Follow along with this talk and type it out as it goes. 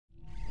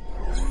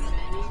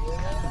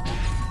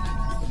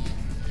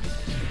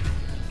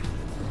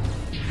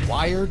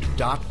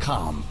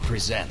Wired.com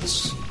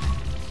presents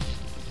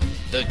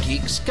The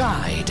Geek's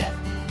Guide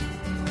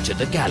to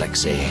the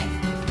Galaxy.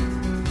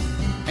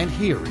 And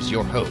here is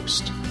your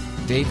host,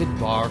 David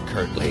Barr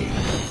Kirtley.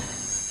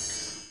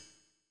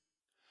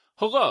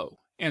 Hello,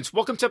 and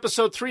welcome to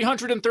episode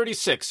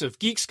 336 of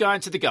Geek's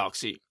Guide to the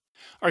Galaxy.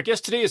 Our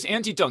guest today is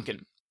Andy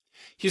Duncan.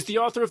 He's the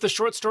author of the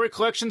short story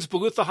collections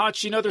Belutha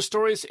Hachi and Other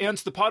Stories and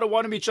The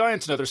Potawatomi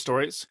Giant and Other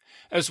Stories,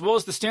 as well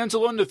as the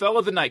standalone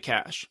novella The Night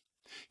Cache.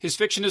 His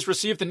fiction has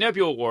received the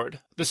Nebula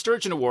Award, the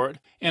Sturgeon Award,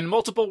 and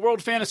multiple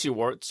World Fantasy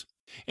Awards,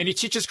 and he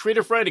teaches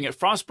creative writing at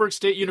Frostburg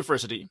State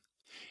University.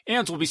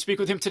 And we'll be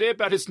speaking with him today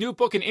about his new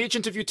book, An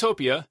Agent of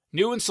Utopia,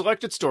 New and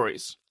Selected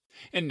Stories.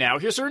 And now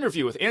here's our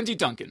interview with Andy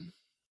Duncan.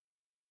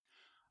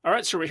 All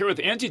right, so we're here with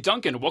Andy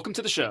Duncan. Welcome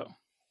to the show.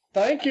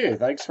 Thank you.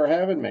 Thanks for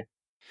having me.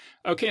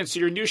 Okay, and so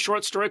your new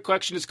short story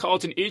collection is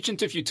called An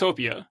Agent of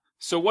Utopia.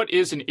 So what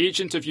is an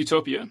Agent of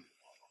Utopia?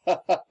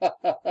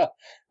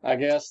 I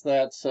guess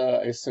that's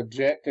a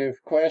subjective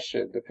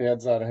question.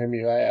 Depends on whom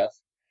you ask.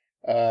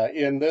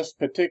 In this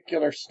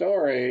particular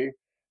story,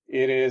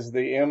 it is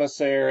the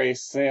emissary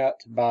sent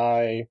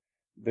by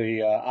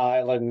the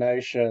island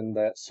nation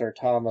that Sir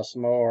Thomas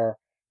More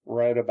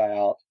wrote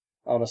about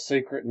on a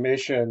secret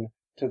mission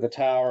to the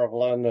Tower of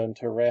London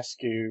to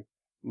rescue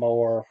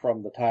More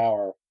from the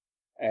tower.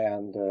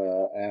 And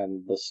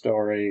the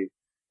story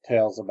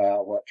tells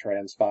about what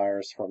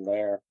transpires from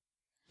there.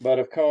 But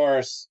of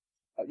course,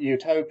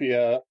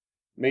 utopia,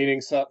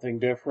 meaning something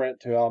different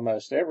to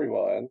almost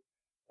everyone.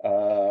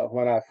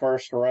 When I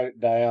first wrote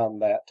down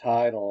that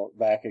title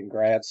back in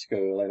grad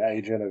school, An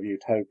Agent of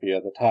Utopia,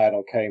 the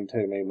title came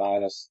to me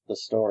minus the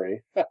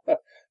story.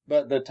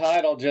 But the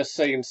title just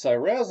seemed so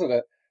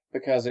resonant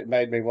because it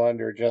made me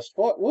wonder just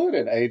what would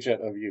an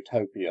agent of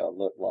utopia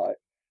look like?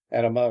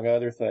 And among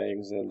other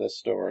things in this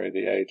story,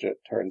 the agent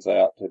turns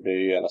out to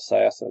be an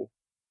assassin.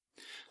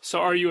 So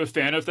are you a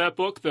fan of that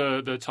book,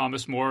 the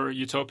Thomas More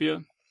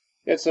Utopia?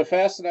 It's a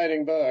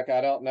fascinating book.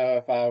 I don't know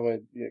if I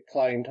would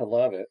claim to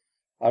love it.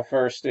 I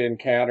first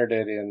encountered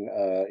it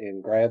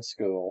in grad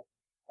school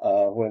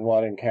when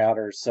one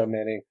encounters so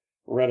many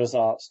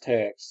Renaissance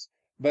texts.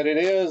 But it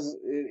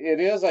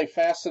is a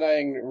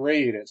fascinating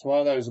read. It's one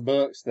of those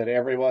books that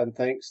everyone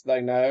thinks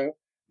they know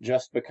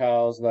just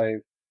because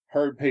they've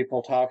heard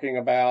people talking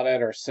about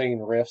it or seen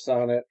riffs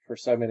on it for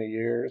so many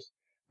years.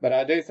 But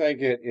I do think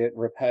it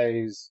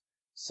repays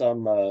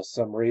some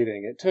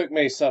reading. It took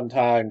me some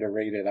time to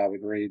read it. I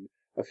would read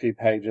a few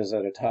pages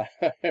at a time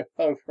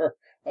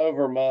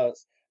over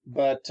months.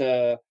 But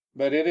it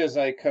is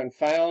a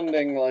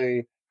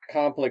confoundingly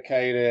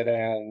complicated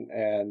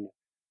and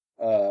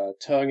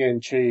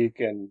tongue-in-cheek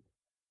and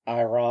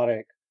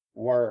ironic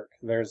work.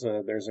 There's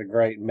a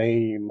great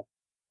meme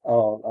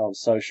on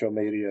social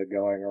media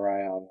going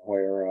around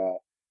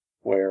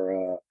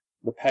where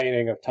the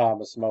painting of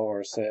Thomas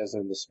More says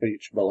in the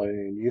speech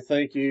balloon, "You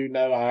think you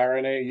know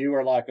irony? You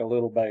are like a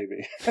little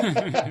baby."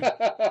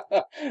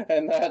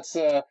 and that's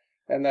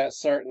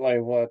certainly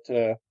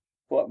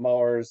what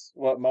More's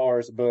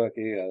book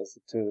is.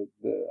 To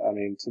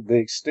the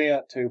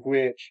extent to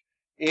which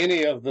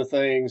any of the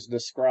things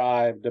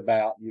described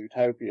about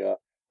utopia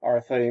are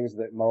things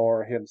that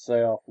More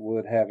himself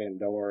would have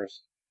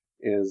endorsed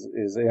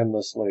is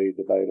endlessly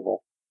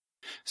debatable.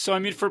 So, I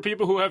mean, for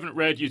people who haven't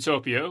read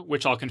Utopia,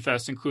 which I'll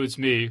confess includes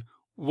me,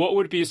 what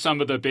would be some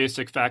of the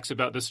basic facts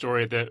about the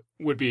story that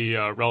would be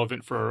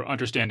relevant for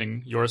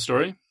understanding your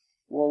story?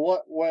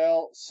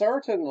 Well,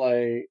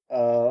 certainly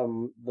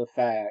the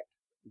fact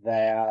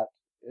that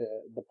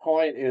the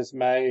point is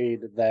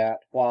made that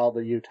while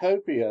the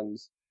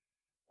utopians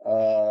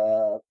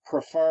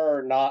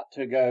prefer not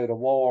to go to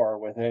war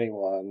with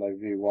anyone, they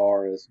view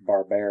war as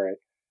barbaric,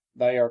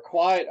 they are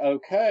quite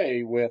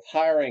okay with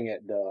hiring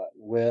it done,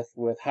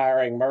 with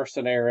hiring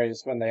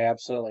mercenaries when they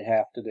absolutely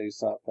have to do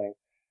something,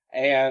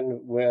 and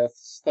with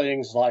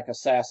things like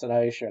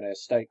assassination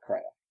as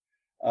statecraft,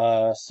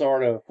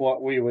 sort of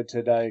what we would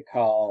today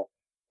call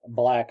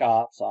black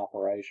ops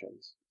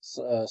operations,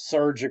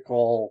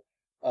 surgical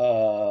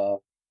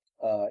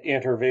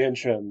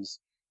interventions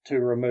to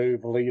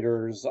remove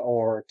leaders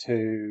or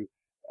to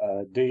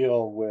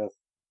deal with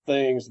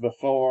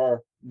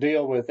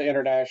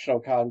international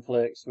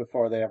conflicts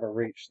before they ever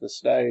reach the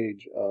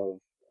stage of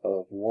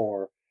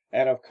war.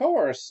 And of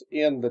course,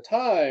 in the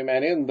time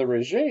and in the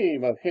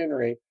regime of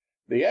Henry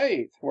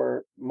VIII,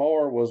 where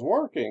More was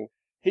working,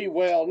 he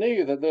well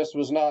knew that this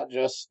was not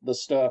just the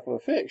stuff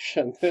of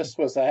fiction. This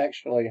was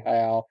actually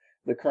how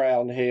the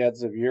crowned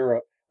heads of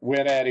Europe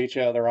went at each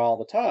other all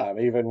the time,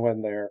 even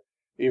when their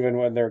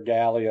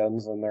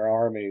galleons and their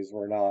armies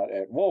were not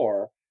at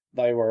war.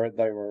 They were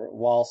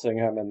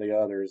Walsingham and the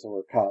others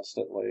were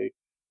constantly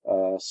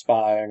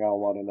spying on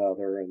one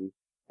another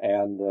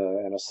and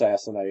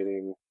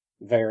assassinating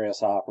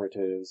various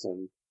operatives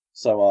and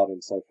so on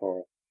and so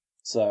forth.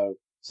 So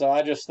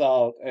I just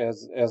thought,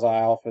 as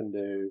I often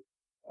do,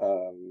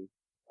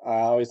 I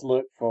always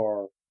look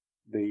for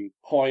the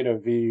point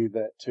of view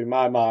that, to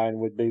my mind,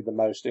 would be the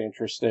most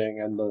interesting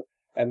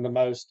and the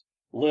most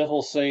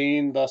little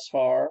seen thus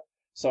far.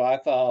 So I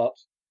thought,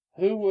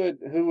 who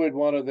would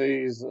one of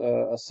these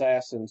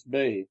assassins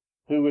be?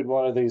 Who would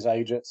one of these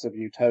agents of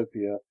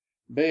Utopia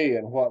be,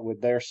 and what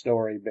would their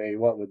story be?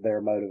 What would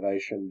their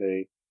motivation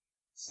be?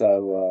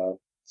 So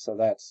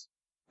that's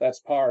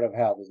part of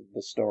how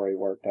the story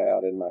worked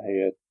out in my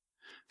head.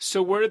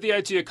 So where did the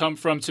idea come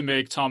from to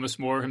make Thomas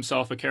More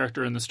himself a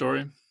character in the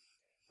story?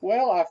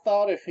 Well, I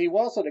thought if he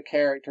wasn't a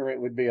character, it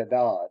would be a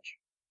dodge.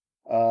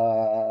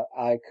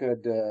 I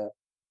could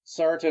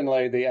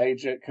certainly the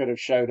agent could have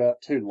showed up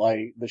too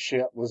late. The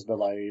ship was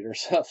delayed or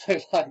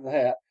something like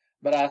that.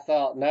 But I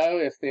thought, no,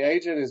 if the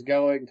agent is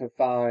going to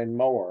find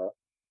more,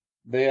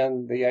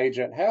 then the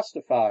agent has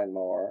to find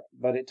more.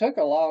 But it took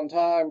a long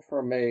time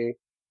for me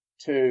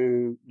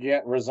to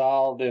get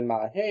resolved in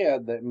my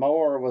head that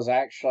Moore was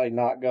actually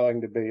not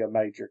going to be a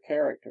major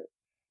character.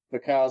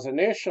 Because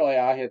initially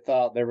I had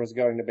thought there was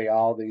going to be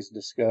all these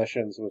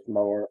discussions with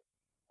Moore,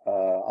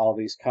 all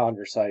these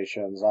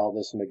conversations, all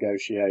this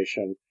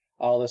negotiation,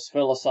 all this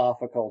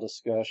philosophical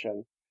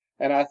discussion.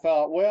 And I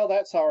thought, well,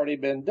 that's already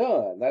been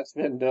done. That's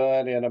been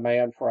done in A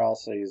Man for All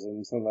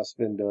Seasons, and that's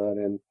been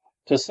done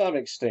to some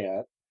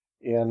extent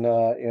in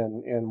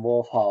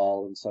Wolf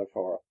Hall and so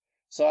forth.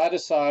 So I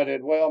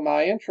decided, well,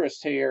 my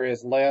interest here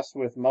is less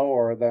with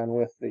Moore than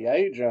with the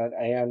agent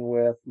and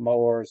with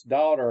Moore's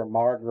daughter,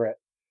 Margaret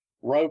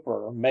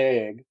Roper,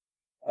 Meg,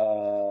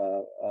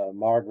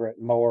 Margaret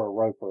Moore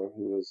Roper,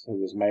 who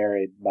was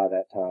married by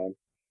that time,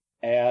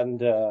 and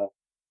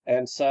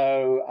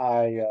so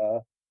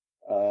I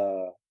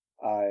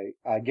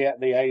get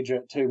the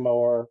agent to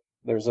Moore.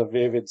 There's a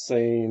vivid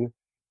scene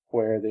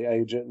where the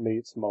agent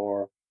meets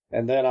Moore,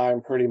 and then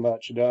I'm pretty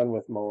much done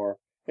with Moore,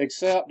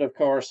 except of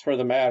course for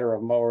the matter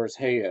of Moore's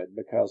head,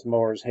 because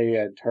Moore's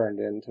head turned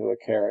into a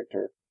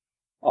character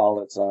all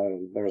its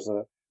own. There's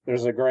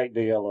a great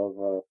deal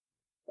of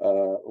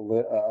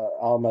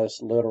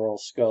almost literal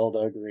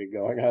skullduggery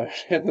going on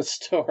in the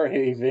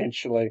story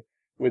eventually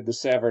with the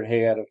severed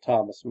head of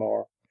Thomas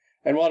More.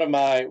 And one of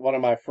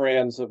my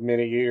friends of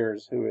many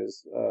years, who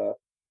is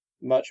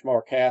much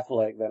more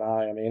Catholic than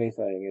I am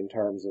anything in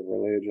terms of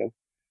religion,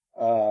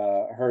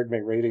 heard me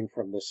reading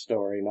from this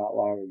story not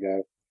long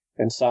ago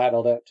and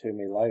sidled up to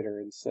me later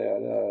and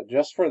said,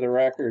 just for the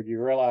record,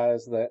 you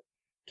realize that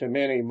to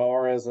many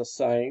More is a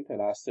saint? And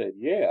I said,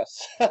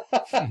 yes.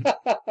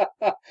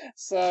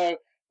 So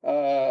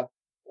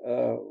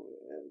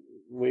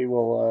we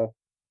will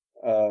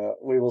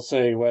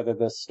see whether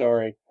this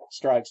story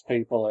strikes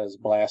people as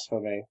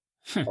blasphemy,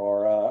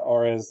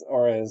 or as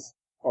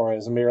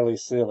merely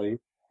silly,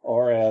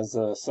 or as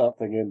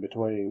something in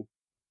between.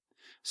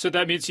 So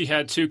that means he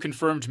had 2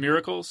 confirmed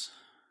miracles?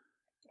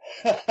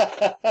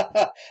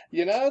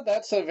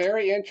 That's a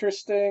very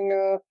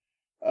interesting.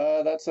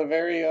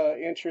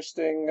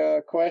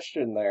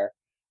 Question there.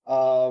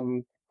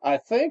 I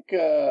think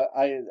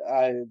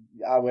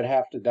I would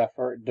have to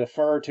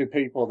defer to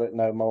people that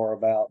know more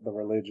about the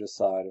religious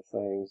side of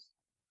things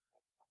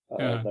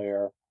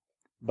there.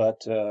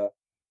 But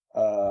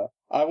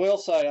I will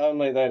say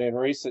only that in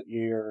recent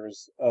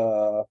years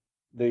the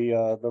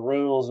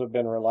rules have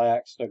been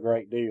relaxed a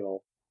great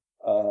deal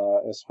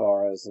as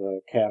far as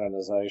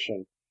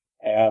canonization,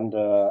 and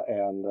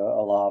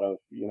a lot of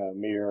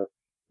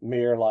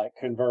mere like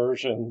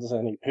conversions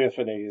and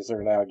epiphanies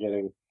are now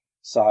getting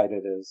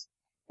cited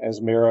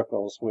as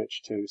miracles,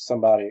 which to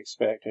somebody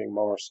expecting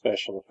more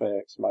special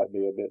effects might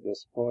be a bit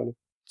disappointing.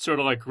 Sort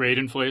of like grade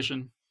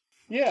inflation.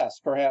 Yes,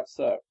 perhaps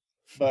so.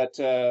 But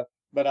on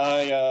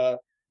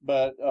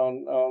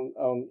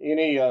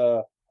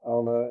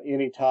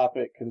any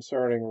topic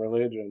concerning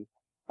religion,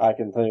 I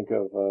can think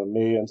of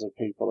millions of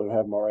people who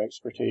have more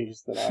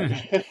expertise than I do.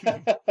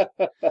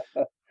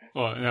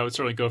 Well, and that would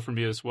certainly go for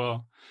me as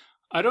well.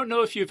 I don't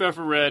know if you've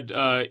ever read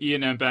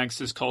Ian M.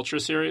 Banks' Culture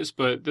series,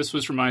 but this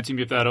was reminding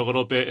me of that a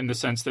little bit in the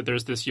sense that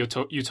there's this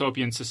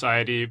utopian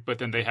society, but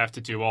then they have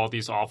to do all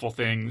these awful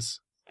things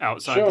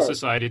outside the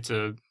society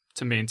to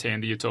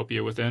maintain the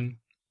utopia within.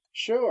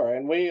 Sure,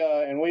 and we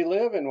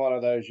live in one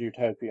of those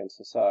utopian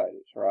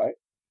societies, right?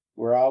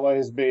 We're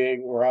always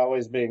being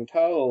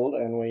told,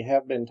 and we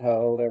have been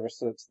told ever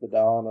since the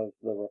dawn of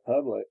the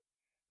Republic,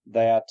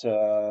 that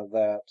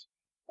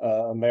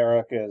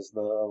America is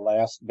the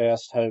last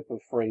best hope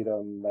of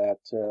freedom, that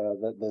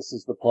this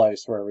is the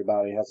place where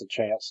everybody has a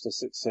chance to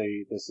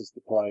succeed. This is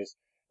the place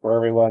where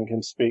everyone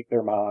can speak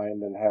their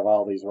mind and have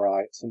all these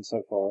rights and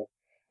so forth.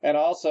 And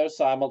also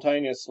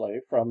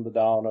simultaneously, from the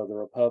dawn of the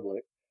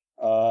Republic,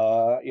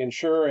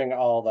 ensuring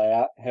all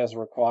that has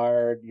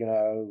required,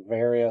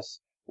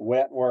 various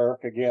wet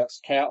work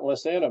against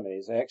countless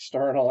enemies,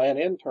 external and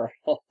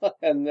internal.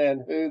 And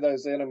then who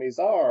those enemies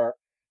are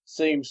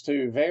seems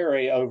to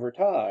vary over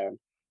time.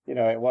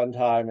 At one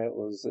time it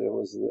was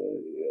the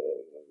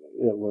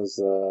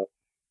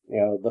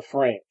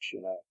French,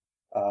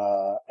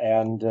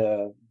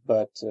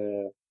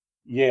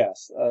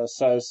 yes.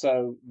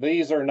 So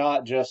these are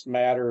not just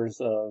matters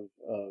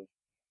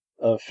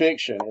of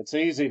fiction. It's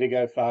easy to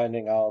go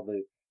finding all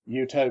the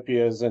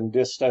utopias and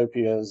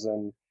dystopias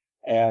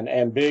and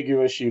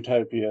ambiguous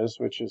utopias,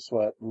 which is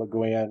what Le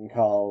Guin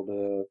called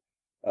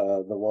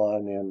the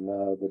one in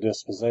The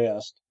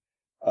Dispossessed.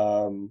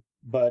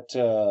 But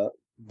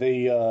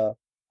the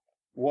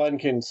one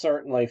can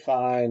certainly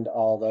find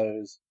all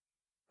those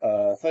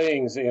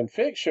things in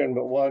fiction,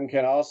 but one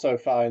can also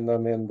find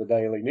them in the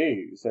daily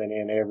news and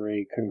in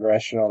every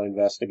congressional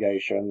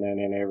investigation and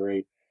in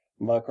every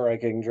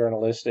muckraking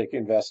journalistic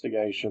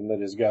investigation that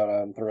has gone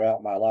on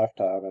throughout my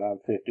lifetime, and I'm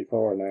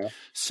 54 now.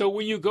 So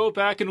when you go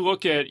back and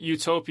look at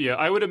Utopia,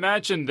 I would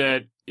imagine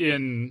that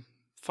in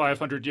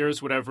 500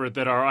 years, whatever,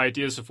 that our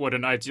ideas of what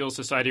an ideal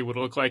society would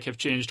look like have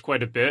changed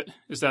quite a bit.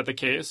 Is that the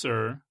case,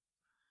 or?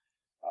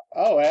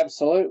 Oh,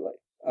 absolutely.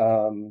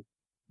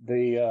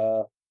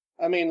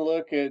 I mean,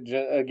 look at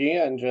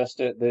again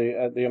just at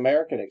the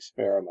American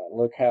experiment.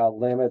 Look how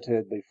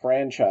limited the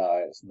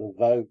franchise, the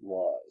vote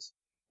was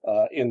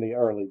in the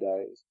early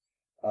days.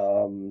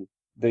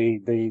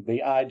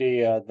 The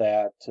idea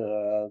that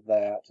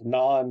that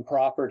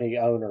non-property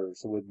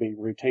owners would be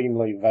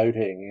routinely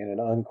voting in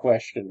an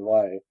unquestioned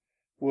way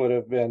would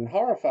have been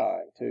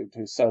horrifying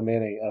to so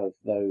many of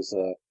those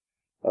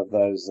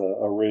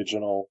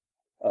original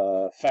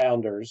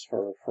founders,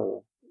 for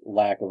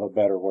lack of a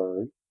better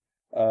word.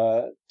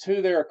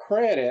 To their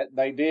credit,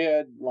 they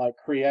did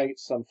create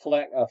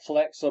a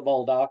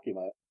flexible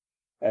document,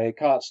 a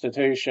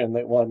constitution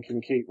that one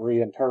can keep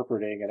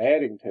reinterpreting and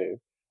adding to.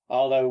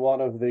 Although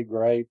one of the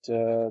great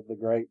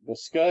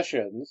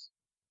discussions,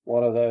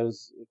 one of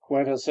those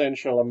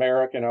quintessential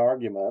American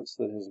arguments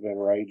that has been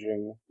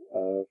raging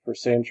for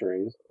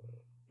centuries,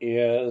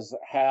 is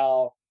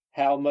how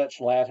much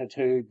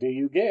latitude do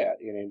you get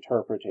in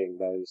interpreting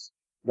those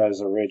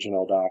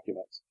original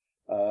documents?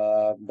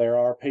 There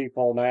are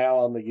people now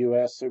on the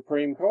U.S.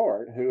 Supreme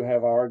Court who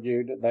have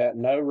argued that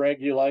no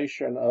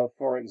regulation of,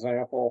 for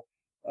example,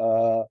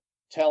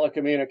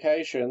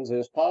 telecommunications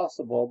is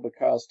possible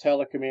because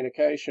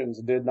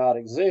telecommunications did not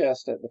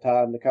exist at the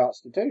time the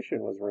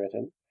Constitution was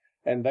written,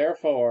 and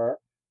therefore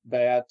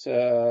that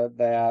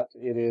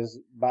it is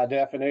by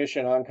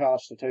definition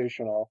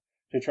unconstitutional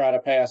to try to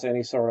pass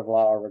any sort of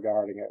law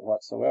regarding it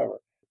whatsoever.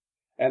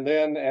 And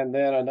then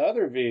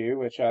another view,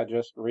 which I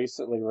just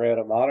recently read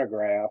a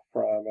monograph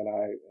from, and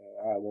I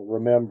will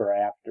remember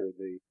after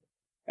we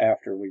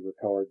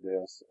record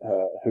this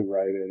who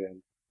wrote it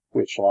and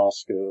which law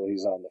school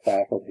he's on the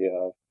faculty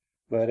of.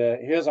 But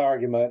his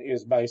argument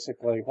is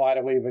basically, why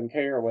do we even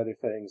care whether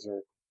things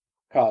are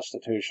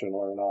constitutional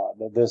or not?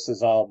 That this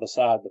is all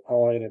beside the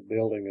point in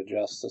building a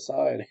just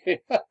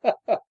society,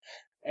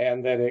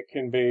 and that it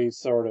can be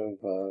sort of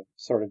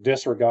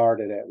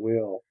disregarded at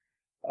will.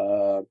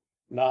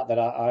 Not that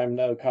I'm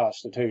no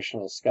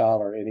constitutional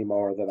scholar any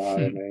more than I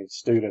am a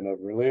student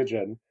of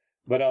religion,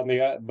 but I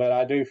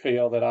do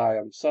feel that I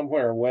am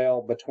somewhere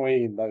well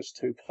between those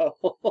two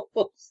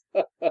poles.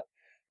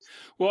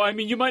 Well, I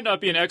mean, you might not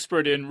be an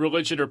expert in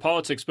religion or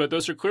politics, but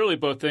those are clearly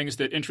both things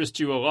that interest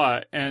you a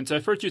lot. And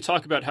I've heard you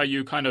talk about how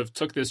you kind of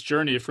took this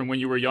journey from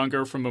when you were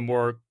younger, from a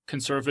more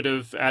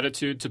conservative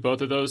attitude to both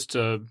of those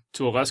to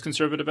a less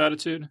conservative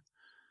attitude.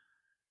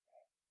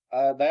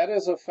 That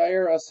is a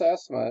fair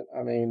assessment.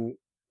 I mean,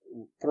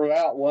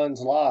 throughout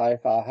one's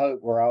life, I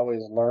hope we're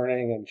always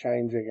learning and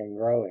changing and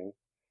growing.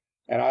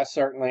 And I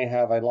certainly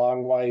have a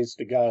long ways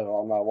to go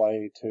on my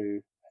way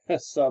to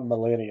some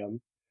millennium.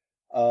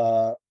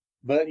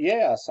 But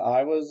yes,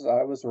 I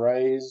was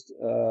raised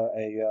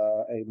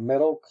a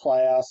middle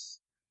class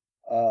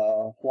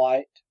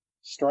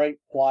straight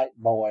white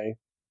boy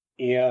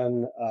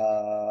in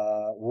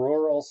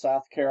rural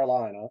South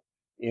Carolina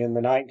in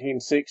the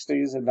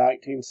 1960s and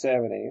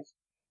 1970s.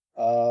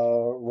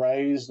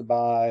 Raised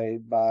by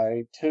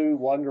two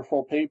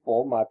wonderful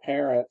people, my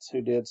parents,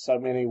 who did so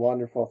many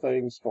wonderful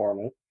things for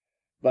me,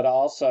 but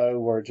also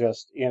were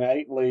just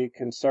innately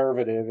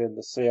conservative in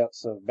the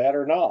sense of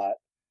better not,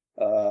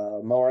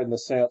 more in the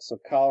sense of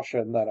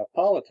caution than of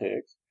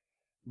politics.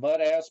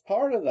 But as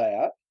part of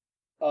that,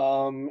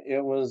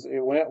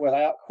 it went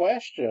without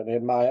question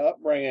in my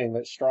upbringing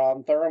that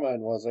Strom Thurmond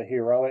was a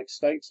heroic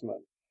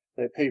statesman,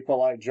 that people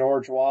like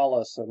George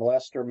Wallace and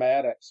Lester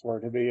Maddox were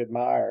to be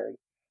admired,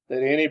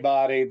 that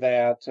anybody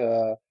that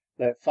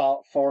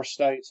fought for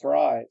states'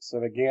 rights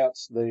and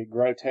against the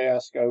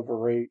grotesque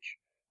overreach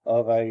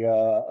of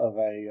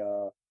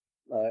a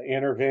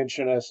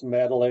interventionist,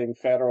 meddling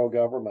federal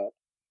government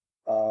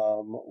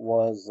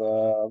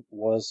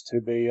was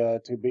to be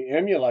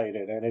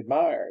emulated and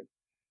admired,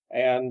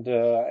 and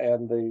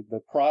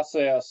the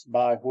process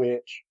by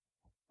which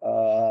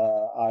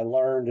I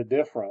learned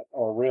different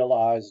or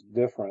realized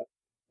different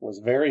was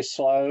very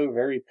slow,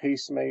 very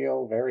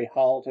piecemeal, very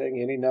halting.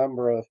 Any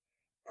number of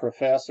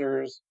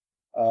professors,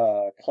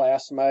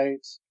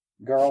 classmates,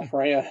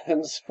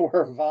 girlfriends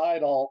were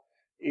vital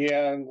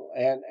in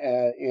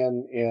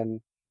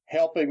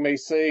helping me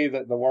see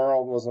that the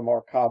world was a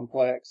more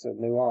complex and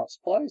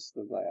nuanced place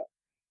than that.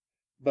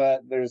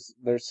 But there's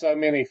so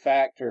many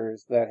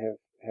factors that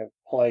have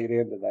played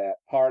into that.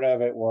 Part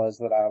of it was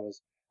that I was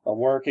a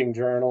working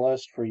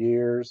journalist for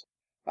years.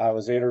 I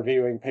was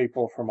interviewing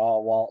people from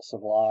all walks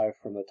of life,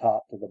 from the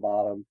top to the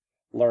bottom,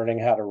 learning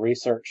how to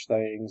research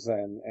things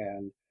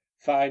and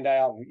find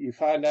out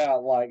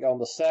like on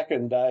the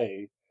second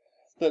day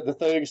that the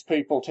things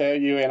people tell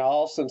you in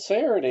all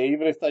sincerity,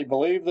 even if they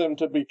believe them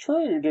to be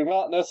true, do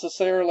not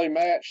necessarily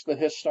match the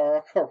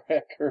historical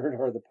record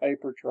or the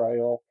paper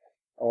trail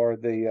or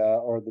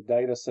the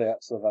data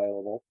sets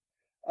available.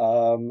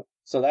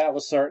 So that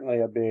was certainly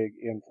a big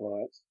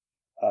influence.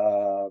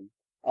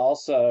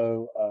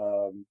 Also,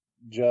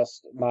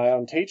 just my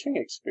own teaching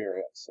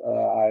experience.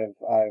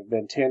 I've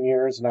been 10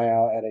 years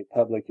now at a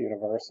public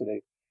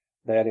university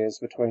that is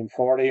between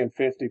 40 and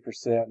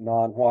 50%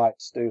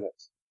 non-white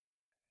students.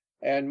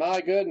 And my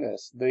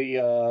goodness,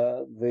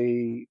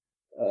 the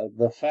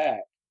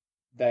fact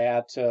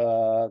that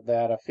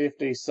a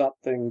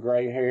 50-something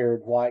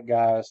gray-haired white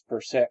guy's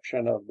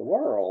perception of the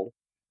world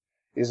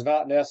is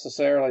not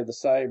necessarily the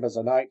same as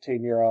a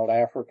 19-year-old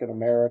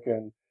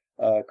African-American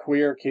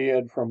queer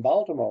kid from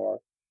Baltimore.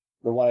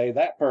 The way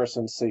that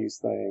person sees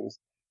things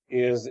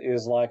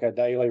is like a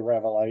daily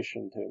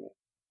revelation to me,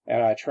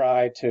 and I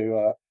try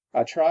to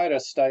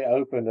stay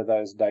open to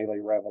those daily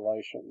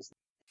revelations.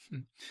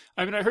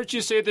 I mean, I heard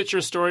you say that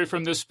your story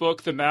from this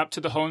book, The Map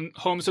to the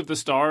Homes of the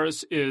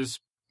Stars,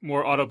 is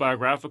more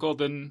autobiographical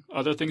than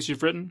other things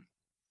you've written.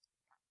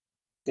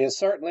 It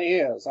certainly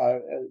is.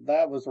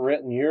 That was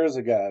written years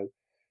ago.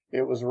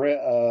 It was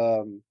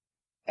written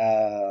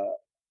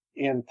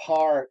in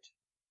part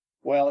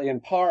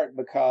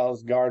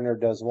because Gardner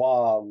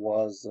Dozois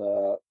was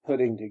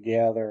putting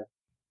together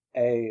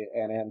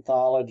an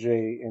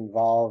anthology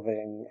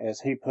involving, as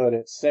he put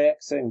it,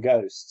 sex and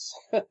ghosts.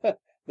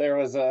 There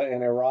was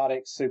an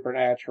erotic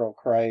supernatural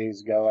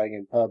craze going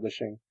in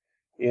publishing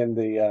in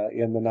the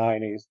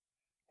 90s,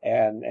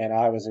 and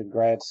I was in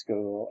grad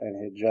school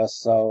and had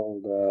just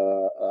sold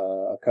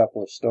a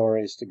couple of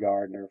stories to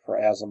Gardner for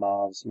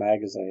Asimov's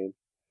magazine,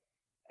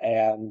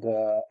 and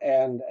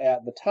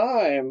at the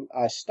time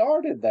I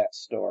started that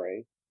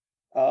story,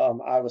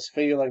 I was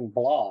feeling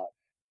blocked.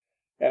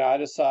 And I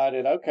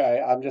decided, okay,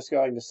 I'm just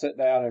going to sit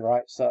down and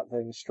write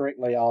something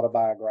strictly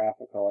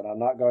autobiographical, and I'm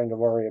not going to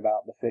worry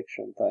about the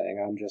fiction thing.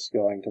 I'm just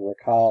going to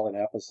recall an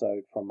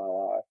episode from my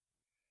life.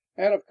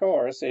 And of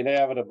course,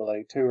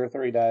 inevitably, 2 or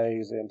 3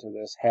 days into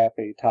this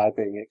happy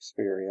typing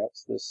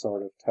experience, this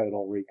sort of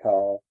total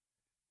recall,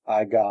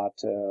 I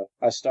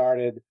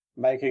started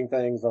making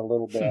things a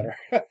little better.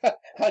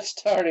 I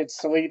started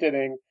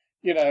sweetening,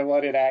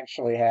 what had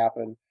actually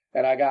happened.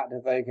 And I got to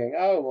thinking,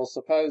 oh, well,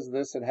 suppose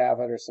this had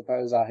happened, or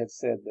suppose I had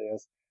said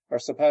this, or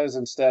suppose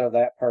instead of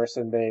that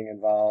person being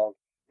involved,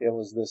 it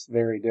was this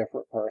very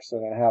different person,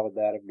 and how would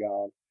that have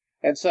gone?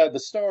 And so the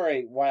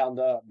story wound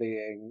up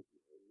being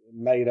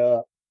made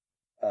up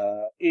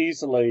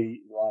easily,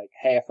 like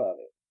half of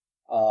it.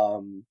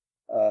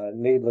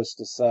 Needless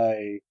to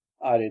say,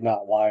 I did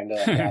not wind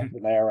up like the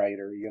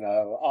narrator,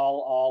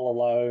 all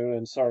alone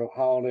and sort of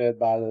haunted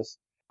by the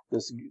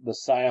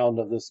sound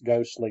of this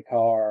ghostly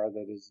car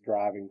that is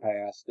driving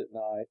past at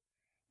night.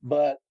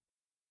 But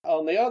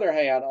on the other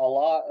hand,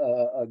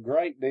 a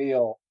great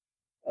deal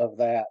of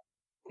that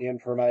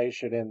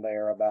information in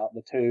there about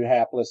the 2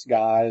 hapless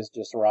guys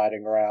just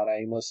riding around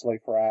aimlessly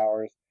for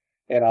hours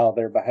and all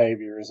their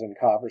behaviors and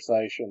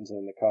conversations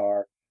in the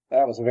car.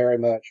 That was very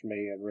much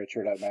me and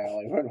Richard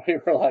O'Malley when we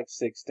were like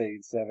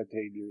 16,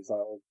 17 years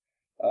old.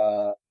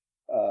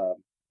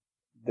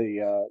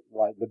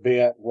 The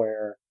bit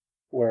where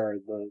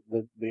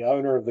the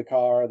owner of the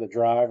car, the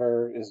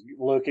driver, is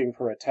looking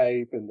for a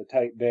tape in the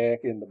tape deck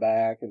in the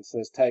back and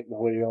says, "Take the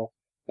wheel,"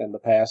 and the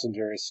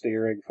passenger is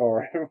steering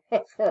for him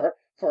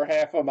for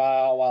half a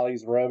mile while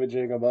he's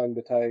rummaging among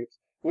the tapes.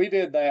 We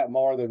did that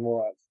more than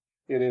once.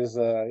 It is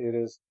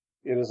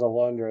a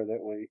wonder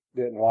that we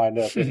didn't wind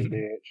up in a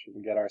ditch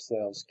and get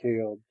ourselves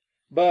killed.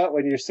 But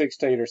when you're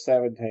 16 or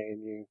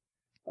 17,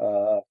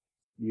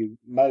 you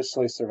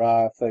mostly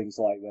survive things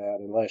like that,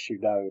 unless you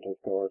don't,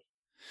 of course.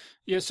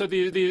 Yeah, so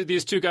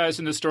these 2 guys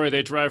in the story,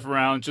 they drive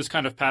around just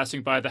kind of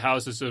passing by the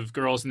houses of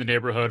girls in the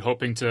neighborhood,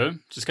 hoping to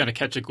just kind of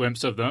catch a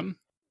glimpse of them.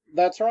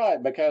 That's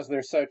right, because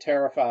they're so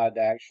terrified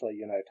to actually,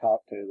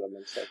 talk to them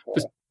and so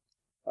forth.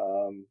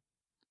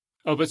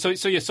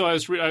 So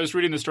I was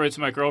reading the story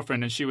to my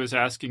girlfriend, and she was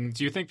asking,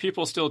 do you think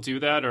people still do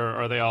that, or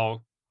are they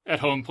all at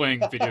home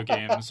playing video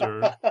games?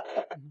 Or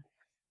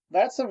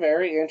That's a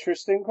very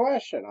interesting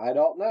question. I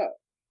don't know.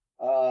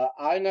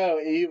 I know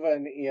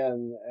even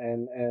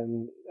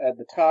and at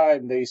the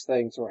time these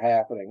things were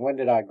happening. When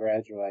did I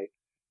graduate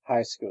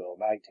high school?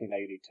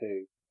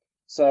 1982.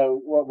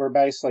 So what we're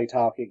basically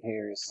talking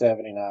here is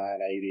 79,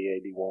 80,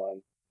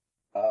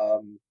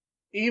 81.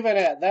 Even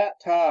at that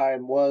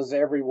time, was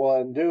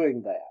everyone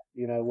doing that?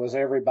 Was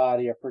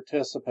everybody a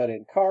participant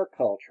in car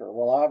culture?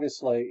 Well,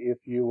 obviously, if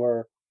you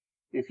were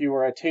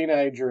a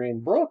teenager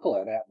in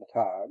Brooklyn at the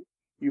time,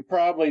 you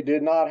probably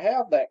did not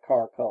have that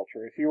car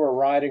culture. If you were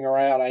riding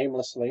around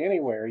aimlessly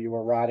anywhere, you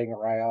were riding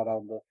around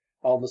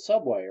on the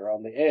subway or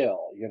on the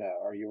L,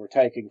 or you were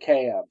taking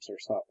cabs or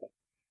something.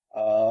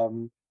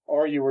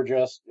 Or you were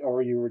just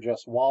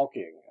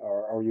walking,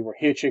 or you were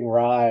hitching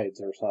rides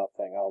or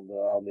something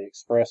on the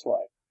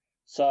expressway.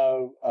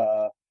 So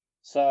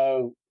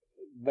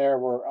there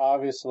were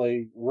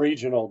obviously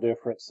regional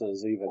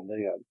differences even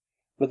then.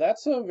 But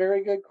that's a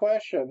very good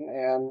question,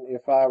 and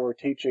if I were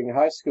teaching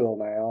high school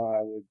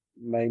now,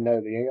 may know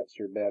the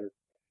answer better.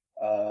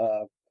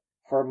 Uh,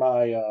 for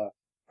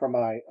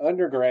my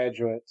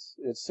undergraduates,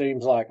 it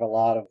seems like a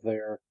lot of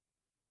their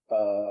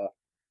uh,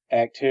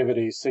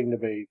 activities seem to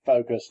be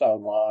focused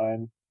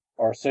online,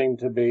 or seem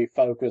to be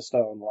focused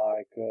on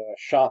like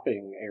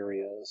shopping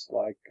areas,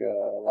 like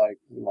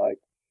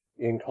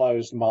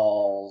enclosed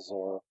malls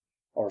or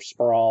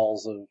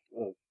sprawls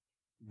of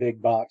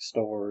big box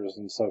stores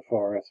and so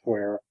forth,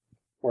 where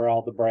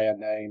all the brand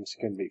names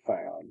can be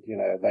found.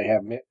 They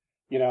have,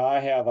 I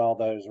have all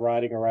those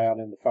riding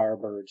around in the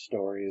Firebird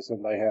stories,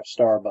 and they have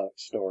Starbucks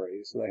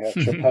stories, they have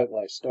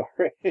Chipotle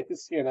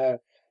stories.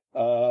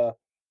 Uh,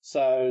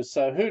 so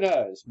who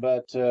knows?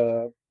 But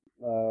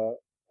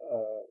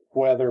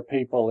whether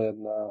people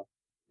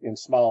in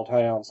small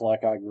towns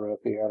like I grew up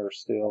in are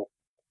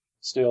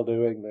still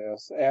doing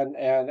this, and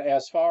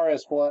as far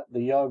as what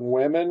the young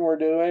women were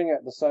doing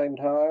at the same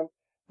time,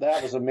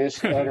 that was a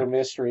utter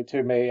mystery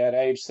to me at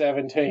age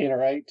 17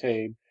 or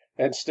 18,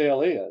 and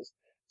still is.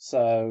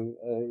 So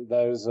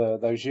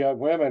those young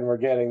women were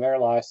getting their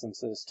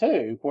licenses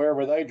too. Where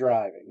were they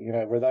driving?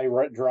 Were they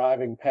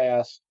driving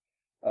past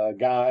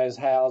guys'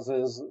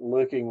 houses,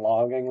 looking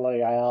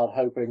longingly out,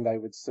 hoping they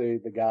would see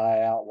the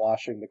guy out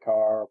washing the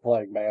car or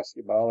playing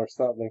basketball or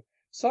something?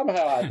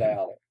 Somehow I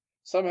doubt it.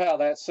 Somehow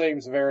that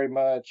seems very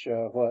much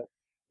what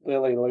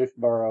Lily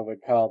Loughborough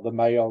would call the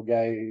male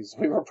gaze.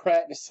 We were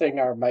practicing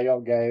our male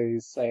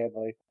gaze,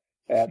 sadly,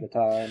 at the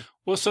time.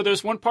 Well, so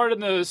there's one part in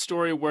the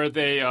story where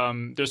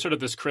there's sort of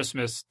this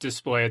Christmas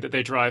display that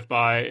they drive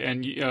by,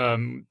 and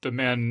the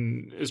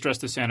man is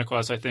dressed as Santa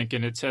Claus, I think,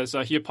 and it says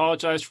he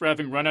apologized for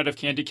having run out of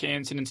candy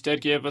canes and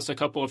instead gave us a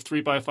couple of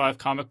 3x5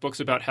 comic books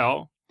about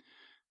hell.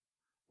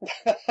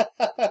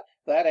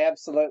 That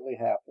absolutely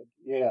happened,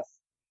 yes,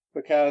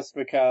 because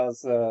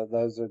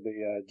those are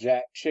the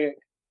Jack Chick.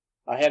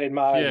 I had in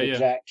mind the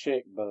Jack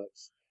Chick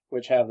books,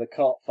 which have the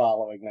cult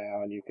following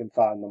now, and you can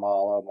find them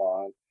all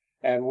online,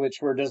 and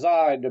which were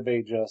designed to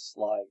be just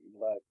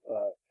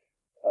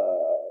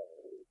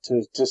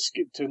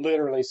to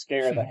literally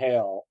scare the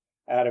hell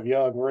out of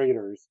young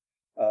readers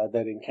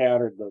that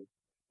encountered them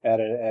at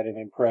an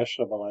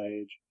impressionable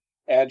age.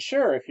 And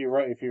sure, if you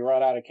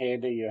run out of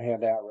candy, you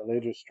hand out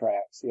religious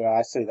tracts.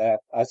 I see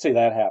that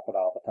happen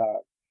all the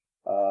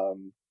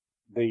time.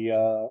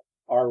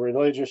 Are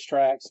religious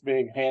tracts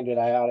being handed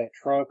out at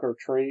trunk or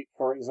treat,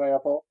 for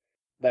example,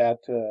 that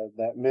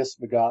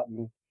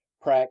misbegotten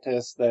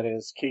practice that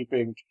is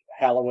keeping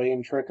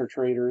Halloween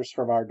trick-or-treaters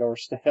from our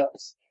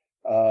doorsteps,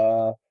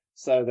 so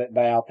that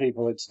now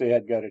people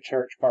instead go to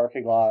church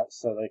parking lots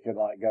so they can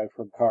go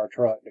from car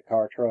truck to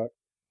car truck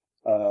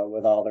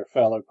with all their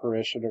fellow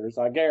parishioners.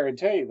 I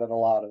guarantee that a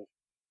lot of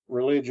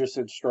religious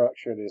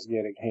instruction is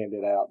getting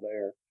handed out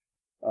there.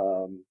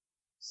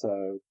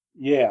 So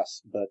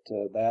yes, but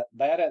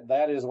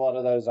that is one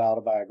of those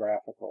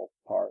autobiographical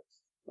parts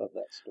of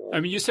that story. I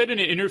mean, you said in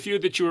an interview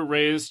that you were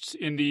raised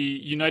in the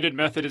United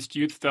Methodist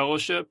Youth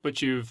Fellowship,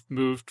 but you've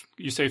moved,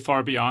 you say,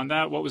 far beyond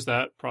that. What was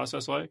that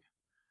process like?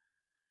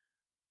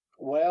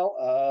 Well,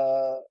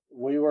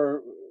 we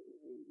were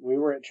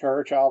at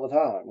church all the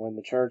time. When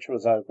the church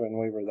was open,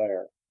 we were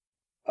there.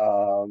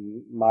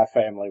 My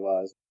family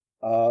was.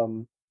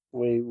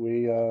 We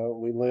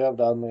lived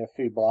only a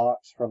few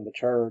blocks from the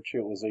church.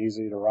 It was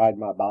easy to ride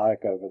my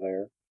bike over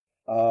there.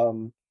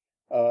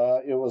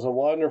 It was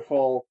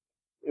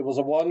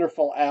a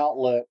wonderful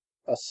outlet,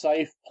 a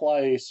safe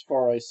place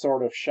for a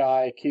sort of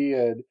shy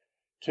kid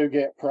to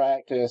get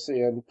practice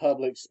in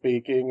public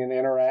speaking and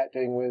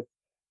interacting with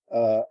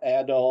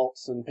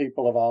adults and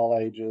people of all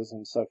ages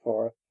and so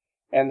forth.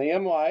 And the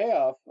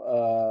MYF,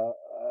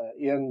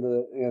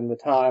 in the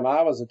time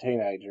I was a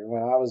teenager,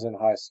 when I was in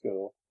high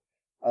school,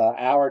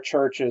 our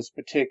church's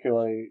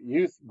particularly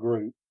youth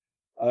group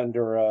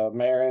under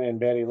Marion and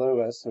Betty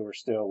Lewis, who are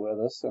still with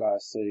us, and I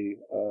see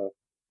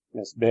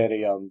Miss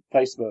Betty on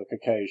Facebook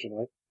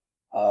occasionally.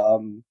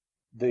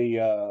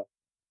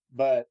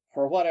 But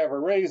for whatever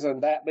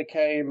reason, that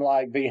became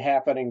like the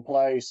happening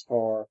place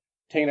for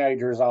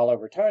teenagers all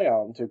over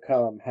town to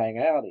come hang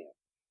out in.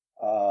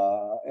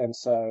 And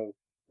so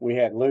we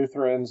had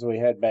Lutherans, we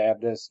had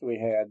Baptists, we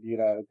had,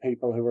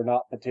 people who were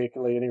not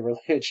particularly any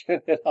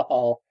religion at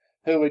all,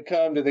 who would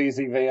come to these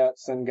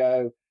events and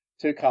go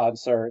to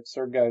concerts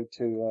or go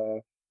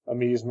to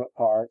amusement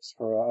parks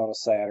on a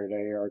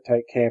Saturday, or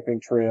take camping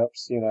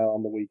trips,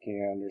 on the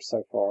weekend or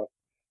so forth.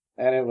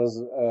 And it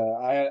was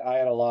I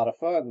had a lot of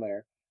fun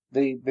there.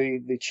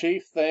 The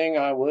chief thing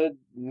I would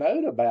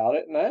note about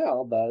it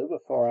now, though,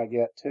 before I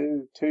get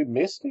too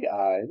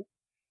misty-eyed,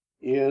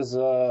 is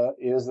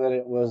that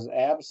it was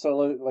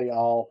absolutely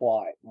all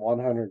white,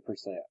 100%,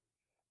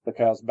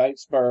 because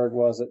Batesburg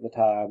was at the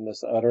time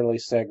this utterly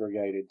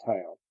segregated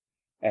town.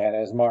 And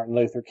as Martin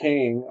Luther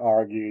King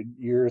argued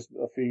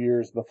a few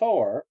years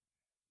before,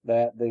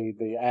 that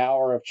the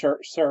hour of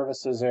church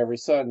services every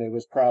Sunday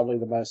was probably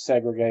the most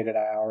segregated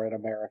hour in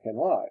American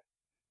life.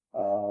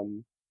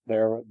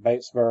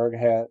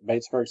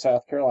 Batesburg,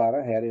 South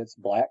Carolina had its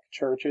black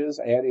churches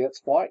and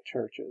its white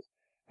churches.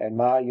 And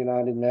my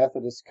United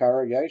Methodist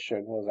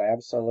congregation was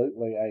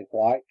absolutely a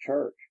white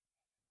church.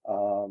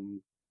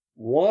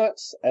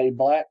 Once a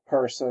black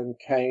person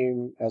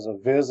came as a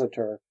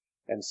visitor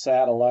and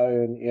sat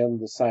alone in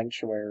the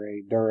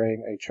sanctuary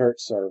during a church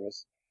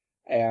service,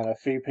 and a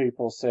few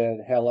people said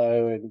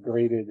hello and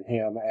greeted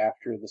him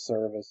after the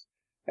service,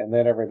 and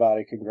then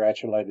everybody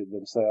congratulated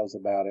themselves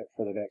about it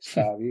for the next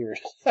 5 years.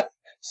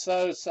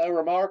 So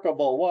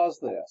remarkable was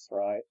this,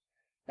 right?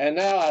 And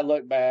now I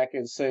look back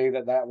and see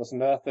that that was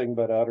nothing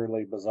but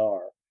utterly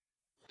bizarre.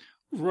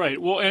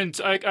 Right. Well, and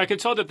I can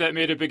tell that that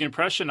made a big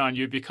impression on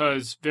you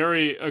because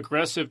very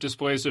aggressive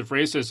displays of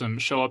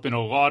racism show up in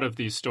a lot of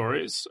these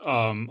stories.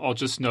 I'll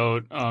just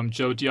note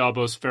Joe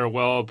Diabo's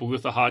Farewell,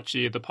 Belutha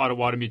Hachi, the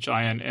Potawatomi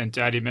Giant, and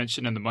Daddy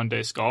Mention in the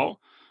Monday Skull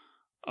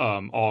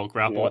all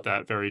grapple with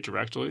that very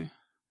directly.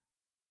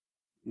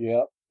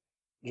 Yep.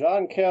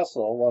 John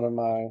Kessel, one of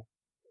my,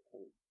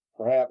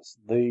 perhaps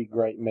the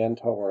great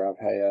mentor I've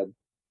had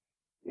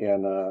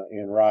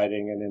in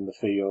writing and in the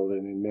field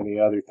and in many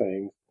other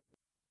things,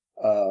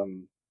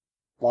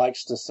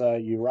 likes to say,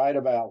 you write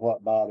about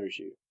what bothers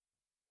you.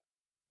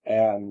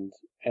 And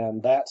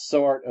that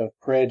sort of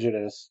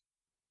prejudice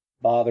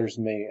bothers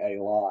me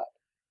a lot.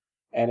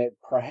 And it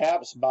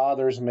perhaps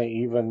bothers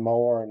me even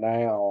more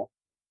now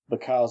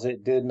because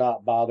it did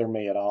not bother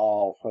me at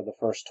all for the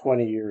first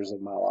 20 years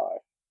of my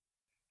life.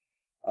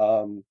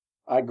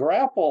 I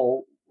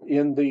grapple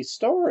in these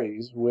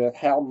stories with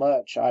how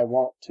much I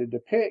want to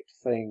depict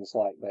things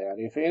like that.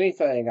 If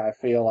anything, I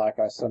feel like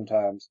I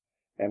sometimes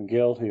am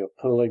guilty of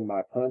pulling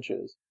my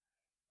punches.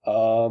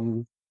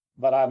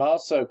 But I'm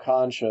also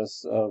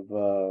conscious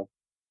of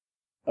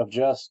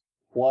just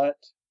what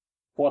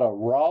a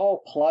raw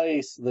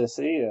place this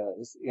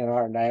is in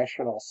our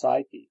national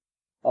psyche.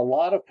 A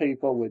lot of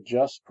people would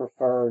just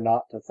prefer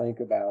not to think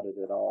about it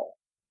at all.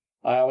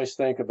 I always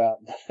think about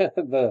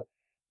the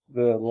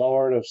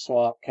Lord of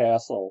Swamp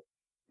Castle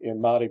in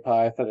Monty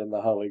Python and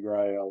the Holy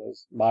Grail,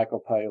 as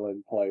Michael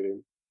Palin played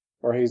him,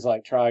 where he's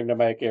like trying to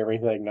make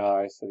everything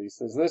nice, and he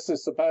says, "This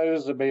is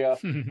supposed to be a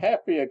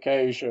happy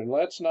occasion.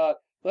 Let's not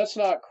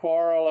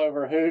quarrel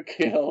over who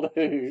killed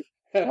who."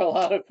 And a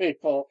lot of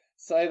people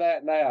say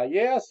that now.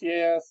 Yes,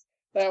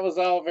 that was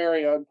all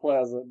very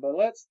unpleasant, but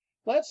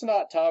let's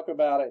not talk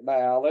about it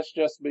now. Let's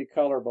just be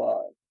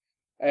colorblind.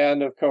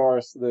 And of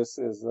course, this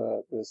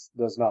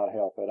does not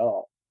help at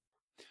all.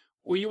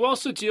 Well, you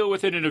also deal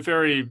with it in a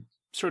very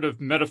sort of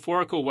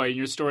metaphorical way in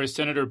your story,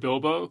 Senator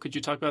Bilbo. Could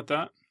you talk about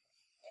that?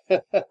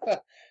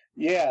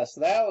 Yes,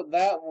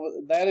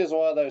 that is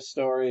one of those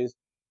stories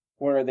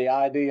where the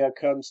idea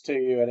comes to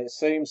you and it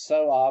seems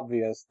so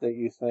obvious that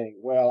you think,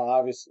 well,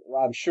 obviously,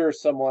 I'm sure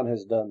someone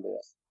has done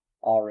this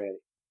already.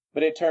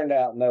 But it turned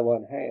out no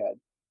one had.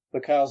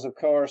 Because, of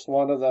course,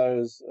 one of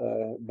those,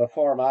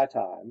 before my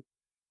time,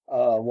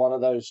 one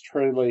of those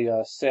truly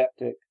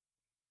septic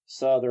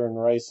Southern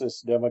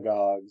racist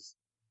demagogues,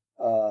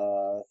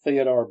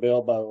 Theodore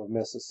Bilbo of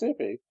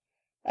Mississippi,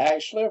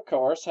 actually, of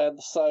course, had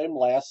the same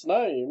last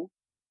name,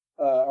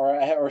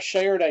 or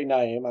shared a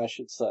name, I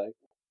should say,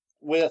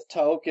 with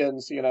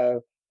Tolkien's,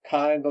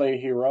 kindly,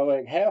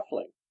 heroic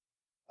halfling.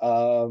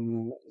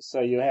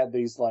 So you had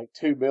these like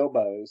two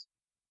Bilbos,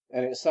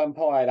 and at some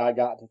point I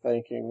got to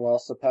thinking, well,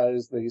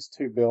 suppose these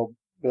two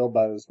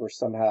Bilbos were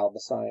somehow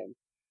the same.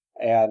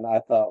 And I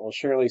thought, well,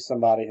 surely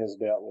somebody has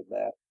dealt with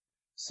that.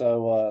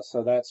 So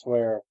that's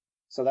where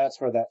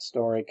that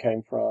story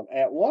came from.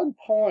 At one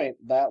point,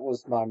 that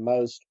was my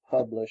most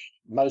published,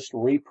 most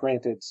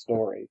reprinted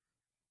story.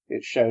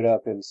 It showed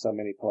up in so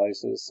many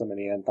places, so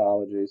many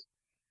anthologies.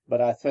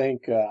 But I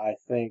think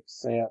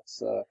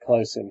since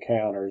Close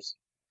Encounters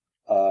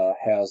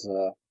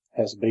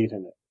has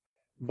beaten it.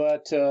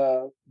 But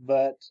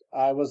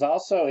I was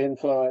also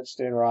influenced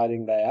in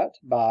writing that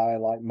by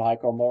like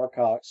Michael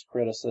Moorcock's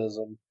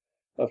criticism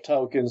of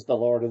Tolkien's The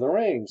Lord of the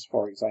Rings,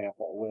 for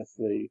example, with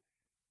the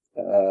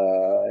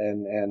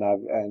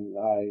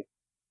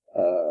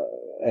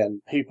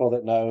and people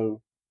that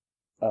know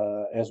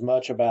as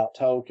much about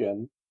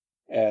Tolkien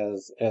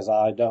as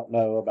I don't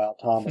know about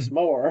Thomas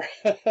More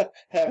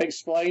have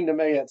explained to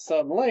me at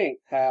some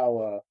length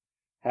how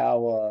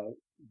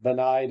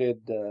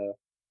benighted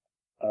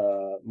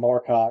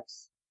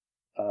Moorcock's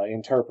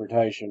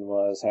interpretation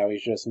was, how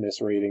he's just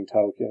misreading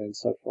Tolkien and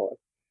so forth.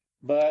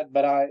 But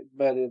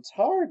it's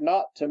hard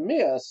not to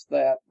miss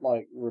that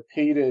like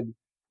repeated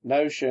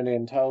notion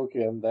in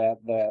Tolkien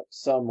that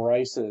some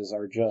races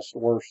are just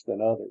worse than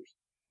others,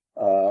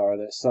 or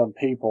that some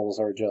peoples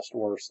are just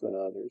worse than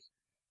others.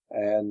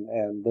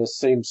 And this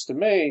seems to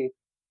me,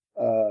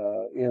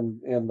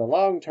 in the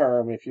long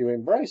term, if you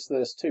embrace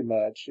this too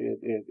much,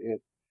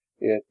 it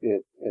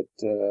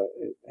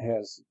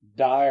has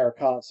dire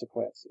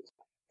consequences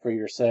for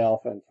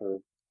yourself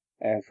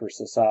and for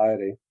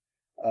society.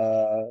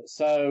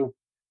 So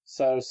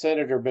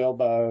Senator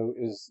Bilbo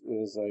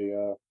is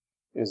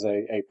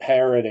a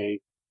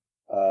parody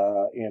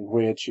in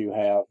which you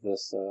have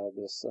this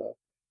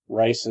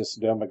racist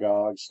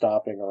demagogues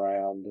stopping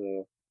around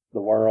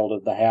the world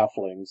of the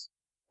halflings,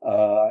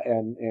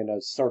 and in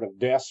a sort of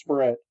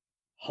desperate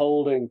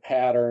holding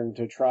pattern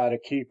to try to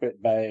keep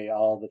at bay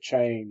all the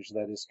change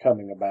that is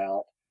coming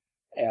about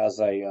as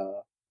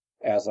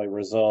a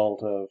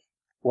result of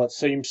what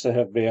seems to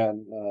have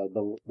been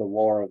the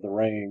War of the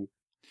Ring.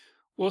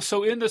 Well,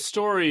 so in the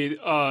story,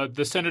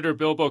 the Senator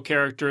Bilbo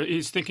character,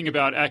 he's thinking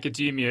about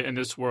academia in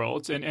this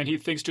world, and he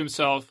thinks to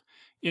himself,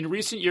 in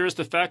recent years,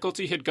 the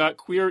faculty had got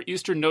queer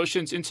Eastern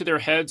notions into their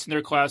heads in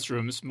their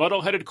classrooms,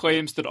 muddle-headed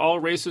claims that all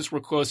races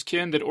were close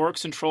kin, that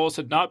orcs and trolls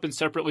had not been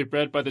separately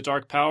bred by the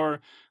Dark Power,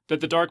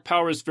 that the Dark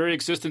Power's very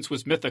existence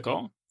was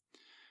mythical.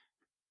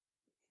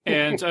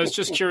 And I was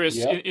just curious,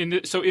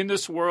 Yep. So in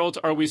this world,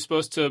 are we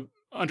supposed to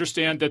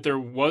understand that there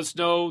was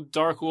no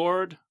Dark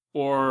Lord,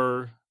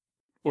 or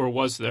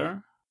was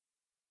there?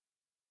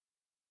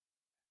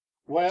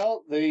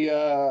 Well,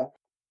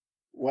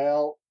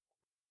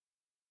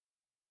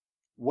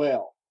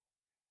 well,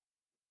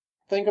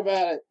 think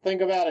about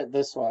it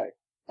this way.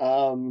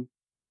 I'm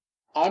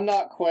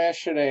not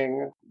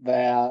questioning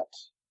that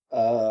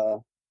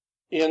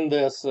in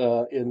this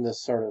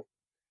sort of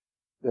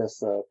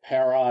this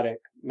parodic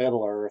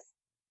Middle Earth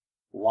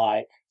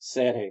like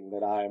setting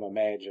that I am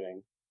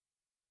imagining.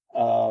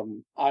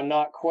 I'm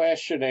not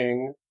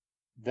questioning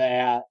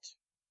that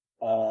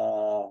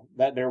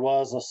that there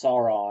was a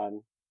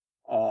Sauron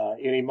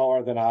any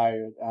more than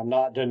I'm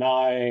not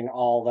denying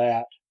all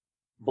that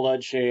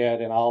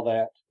bloodshed and all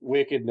that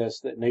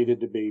wickedness that needed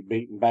to be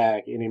beaten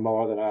back any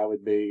more than I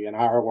would be in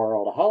our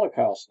world a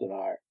Holocaust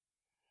denier.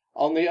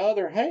 On the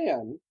other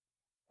hand,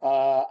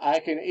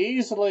 I can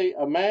easily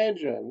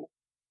imagine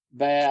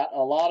that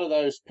a lot of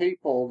those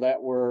people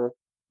that were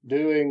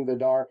doing the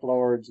Dark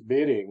Lord's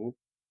bidding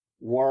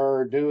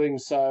were doing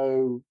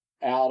so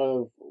out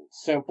of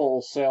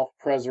simple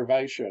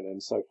self-preservation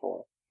and so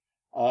forth.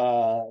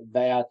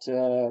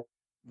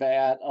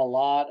 That a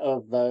lot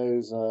of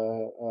those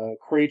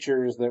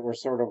creatures that were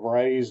sort of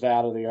raised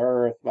out of the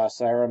earth by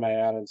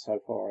Saruman and so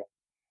forth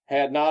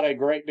had not a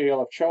great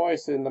deal of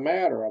choice in the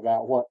matter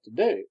about what to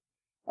do.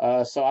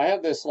 So I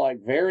have this like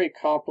very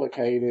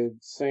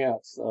complicated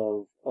sense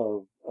of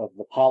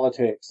the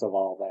politics of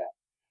all that.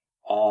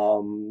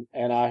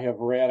 And I have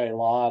read a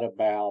lot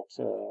about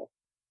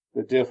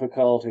the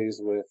difficulties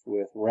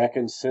with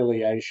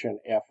reconciliation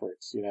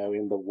efforts,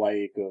 in the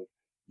wake of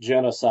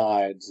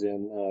genocides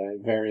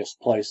in various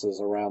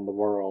places around the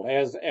world.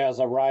 As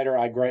a writer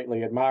I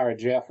greatly admire,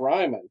 Jeff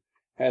Ryman,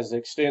 has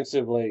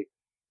extensively,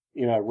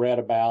 read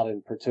about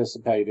and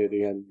participated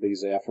in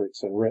these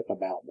efforts and written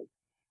about them.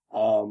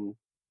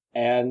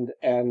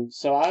 And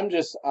so and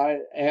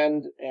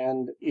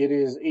it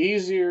is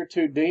easier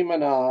to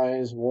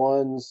demonize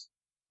one's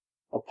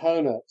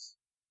opponents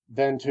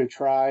than to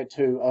try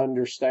to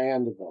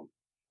understand them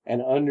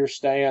and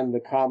understand the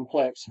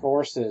complex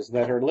forces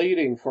that are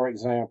leading, for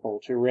example,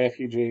 to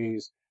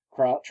refugees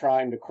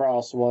trying to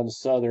cross one's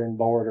southern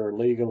border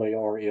legally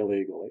or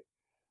illegally.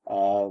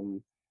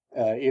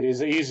 It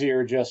is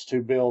easier just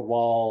to build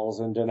walls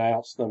and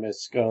denounce them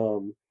as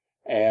scum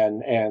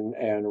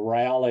and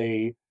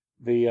rally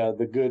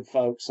the good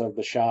folks of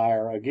the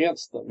Shire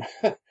against them.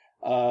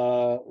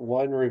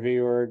 One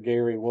reviewer,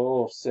 Gary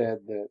Wolfe, said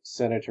that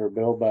Senator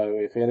Bilbo,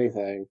 if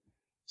anything,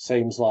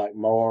 seems like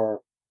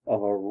more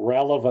of a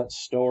relevant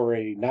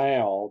story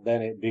now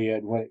than it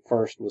did when it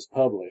first was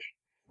published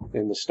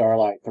in the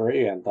Starlight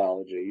 3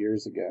 anthology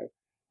years ago.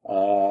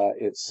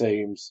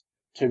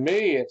 To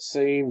me, it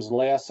seems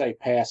less a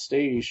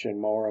pastiche and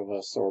more of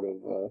a sort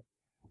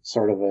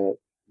of a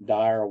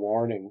dire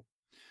warning.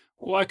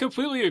 Well, I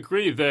completely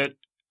agree that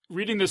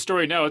reading this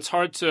story now, it's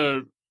hard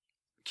to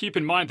keep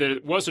in mind that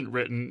it wasn't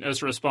written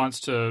as a response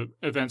to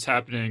events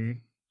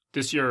happening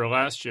this year or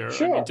last year.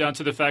 Sure. I mean, down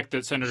to the fact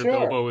that Senator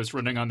Bilbo was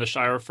running on the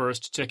Shire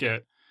First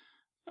ticket.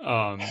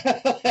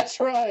 That's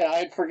right. I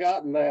had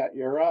forgotten that.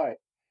 You're right.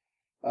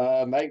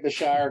 Make the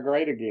Shire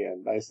great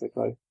again,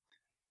 basically.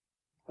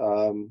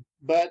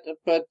 But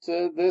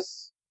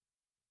this,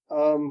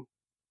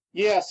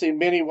 yes, in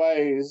many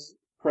ways,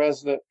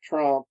 President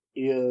Trump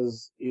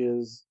is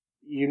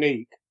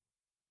unique.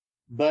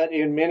 But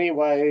in many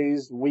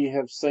ways, we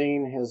have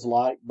seen his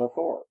like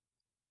before.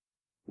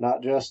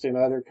 Not just in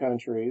other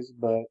countries,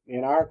 but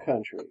in our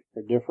country,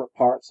 or different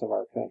parts of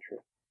our country.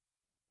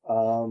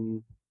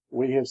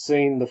 We have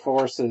seen the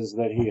forces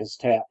that he has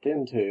tapped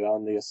into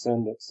on the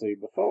ascendancy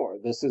before.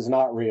 This is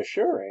not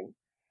reassuring.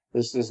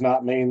 This does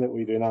not mean that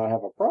we do not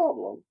have a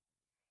problem,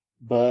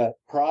 but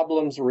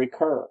problems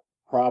recur.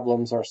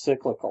 Problems are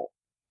cyclical.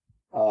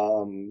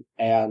 And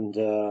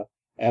the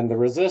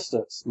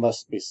resistance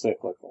must be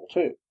cyclical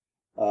too.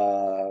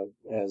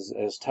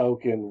 As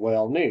Tolkien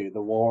well knew,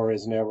 the war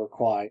is never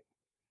quite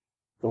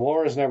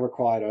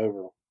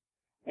over,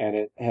 and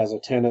it has a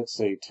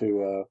tendency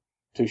to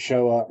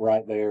show up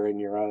right there in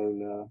your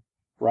own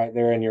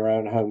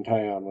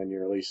hometown when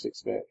you're least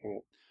expecting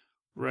it.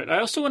 Right. I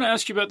also want to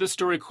ask you about this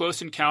story,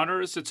 Close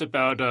Encounters. It's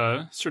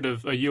about sort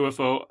of a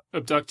UFO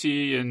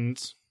abductee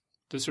and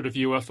the sort of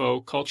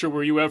UFO culture.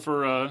 Were you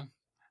ever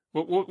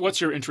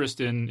What's your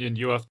interest in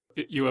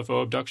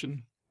UFO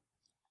abduction?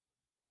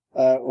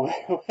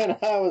 When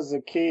I was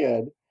a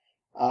kid,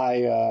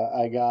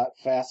 I got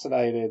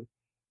fascinated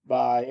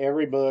by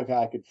every book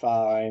I could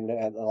find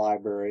at the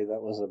library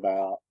that was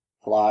about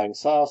flying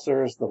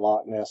saucers, the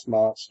Loch Ness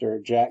Monster,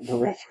 Jack the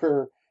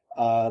Ripper,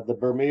 the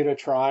Bermuda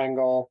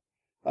Triangle,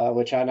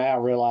 which I now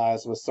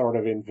realize was sort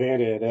of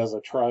invented as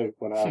a trope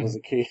when I was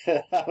a kid.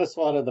 I was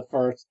one of the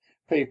first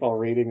people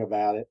reading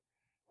about it.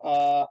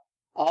 Uh,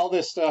 all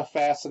this stuff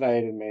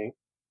fascinated me.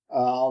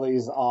 All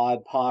these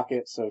odd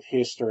pockets of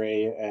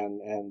history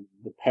and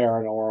the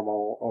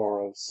paranormal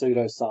or of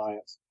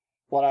pseudoscience.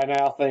 What I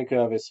now think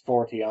of as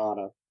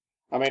Forteana.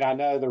 I mean, I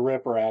know the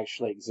Ripper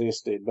actually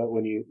existed, but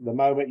the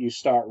moment you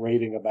start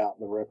reading about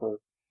the Ripper,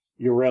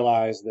 you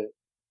realize that,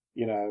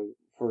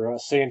 for a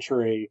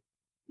century,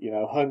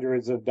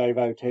 hundreds of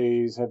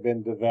devotees have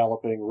been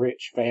developing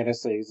rich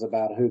fantasies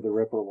about who the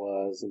Ripper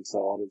was and so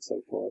on and so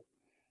forth.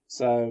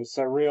 So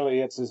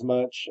really it's as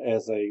much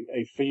as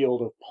a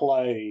field of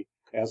play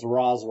as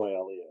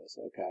Roswell is,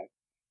 okay?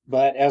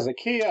 But as a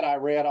kid, I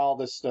read all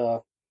this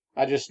stuff.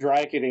 I just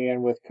drank it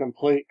in with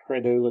complete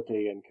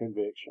credulity and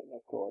conviction,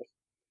 of course.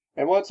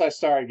 And once I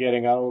started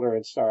getting older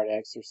and started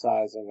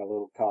exercising a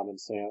little common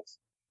sense,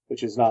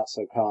 which is not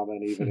so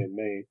common even in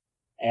me,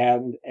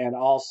 and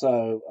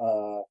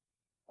also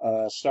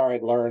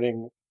started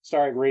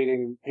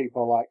reading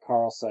people like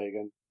Carl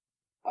Sagan,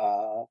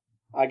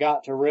 I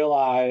got to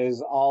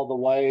realize all the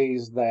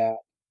ways that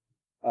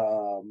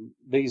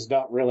these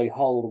don't really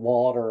hold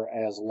water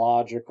as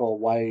logical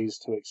ways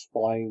to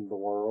explain the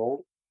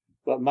world.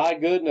 But my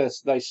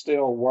goodness, they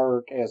still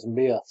work as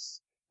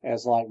myths,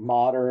 as like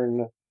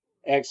modern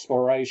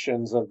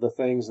explorations of the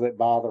things that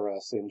bother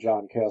us, in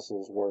John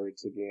Kessel's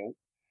words again.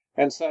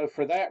 And so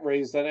for that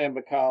reason, and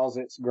because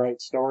it's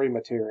great story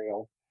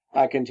material,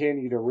 I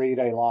continue to read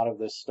a lot of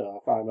this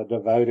stuff. I'm a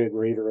devoted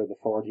reader of the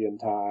Fortean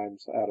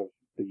Times out of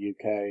the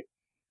UK.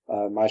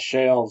 My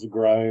shelves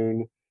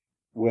grown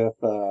with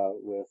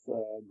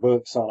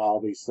books on all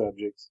these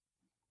subjects,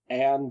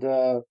 and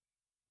it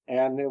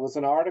was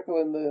an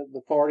article in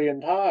the Fortean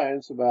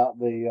Times about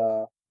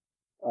the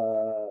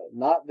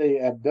not the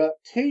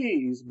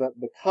abductees but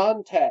the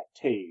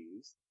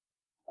contactees,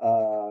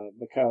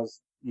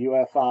 because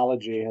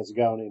ufology has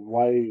gone in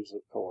waves,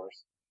 of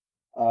course,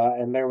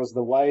 and there was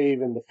the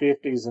wave in the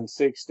 50s and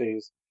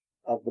 60s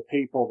of the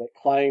people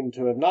that claimed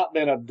to have not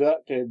been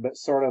abducted but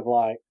sort of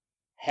like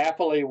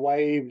happily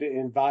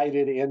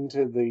invited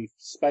into the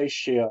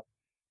spaceship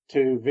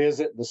to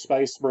visit the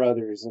Space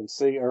Brothers and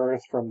see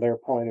Earth from their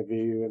point of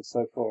view and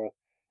so forth,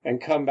 and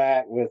come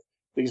back with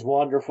these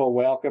wonderful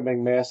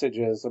welcoming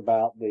messages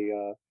about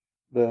the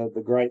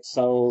great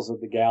souls of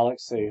the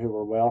galaxy who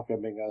were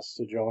welcoming us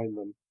to join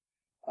them.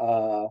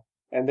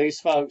 And these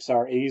folks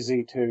are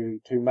easy to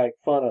make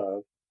fun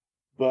of,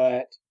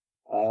 but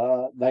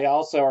they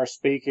also are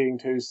speaking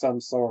to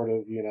some sort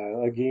of,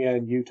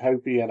 again,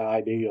 utopian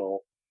ideal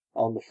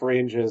on the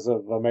fringes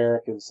of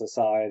American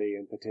society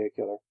in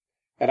particular.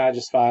 And I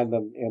just find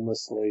them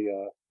endlessly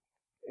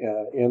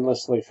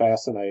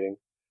fascinating.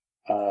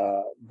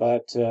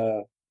 But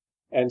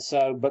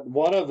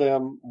one of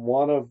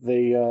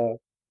the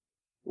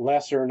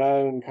lesser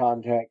known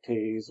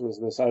contactees was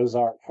this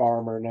Ozark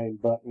farmer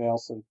named Buck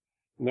Nelson.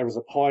 And there was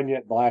a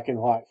poignant black and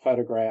white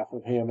photograph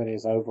of him in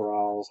his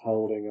overalls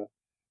holding a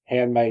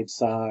handmade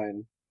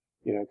sign,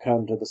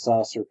 come to the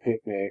saucer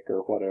picnic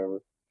or whatever.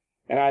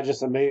 And I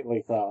just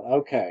immediately thought,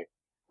 okay,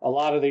 a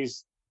lot of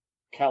these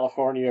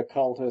California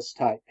occultist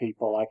type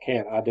people I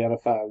can't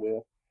identify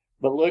with.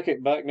 But look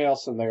at Buck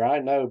Nelson there. I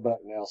know Buck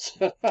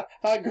Nelson.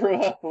 I grew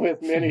up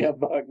with many of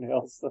Buck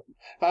Nelson.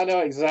 I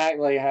know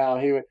exactly how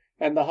he would,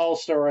 and the whole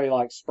story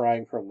like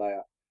sprang from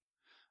that.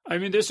 I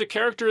mean, there's a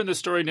character in the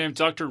story named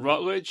Dr.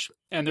 Rutledge,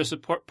 and there's a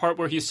part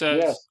where he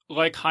says, Yes.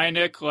 Like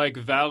Hynek, like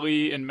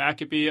Valley and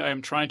Maccabee, I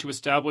am trying to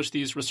establish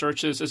these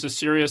researches as a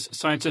serious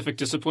scientific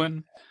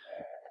discipline.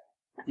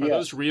 Are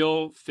those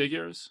real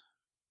figures?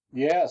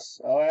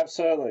 Yes. Oh,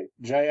 absolutely.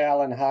 J.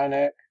 Allen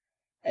Hynek,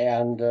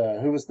 and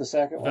who was the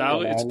second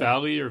Valley, one? it's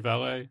Valley or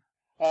Valet.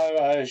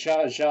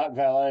 Jacques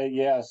Vallée,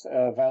 yes.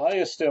 Vallée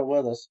is still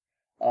with us.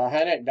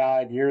 Hynek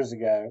died years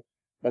ago,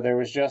 but there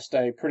was just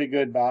a pretty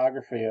good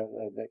biography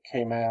that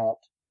came out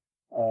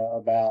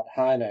about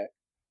Hynek.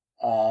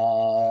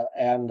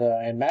 And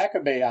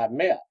Maccabee I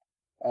met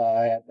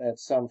at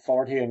some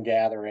Fortean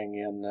gathering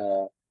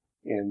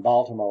in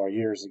Baltimore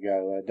years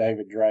ago.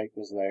 David Drake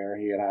was there.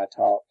 He and I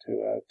talked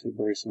to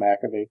Bruce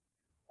Maccabee.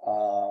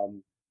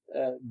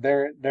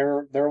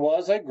 There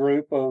was a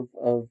group of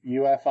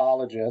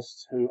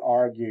ufologists who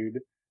argued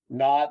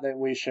not that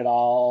we should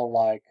all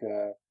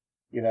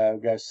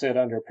go sit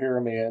under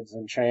pyramids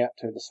and chant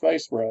to the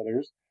Space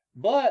Brothers,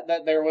 but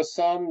that there was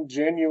some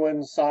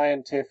genuine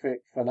scientific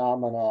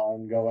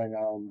phenomenon going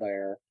on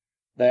there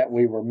that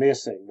we were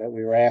missing, that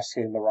we were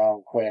asking the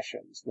wrong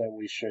questions, that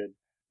we should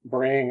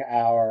bring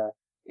our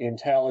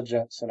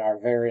intelligence and our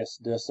various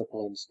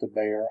disciplines to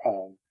bear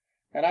on.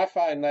 And I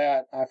find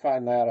that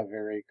a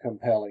very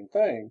compelling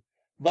thing.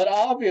 but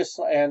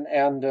obviously,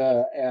 and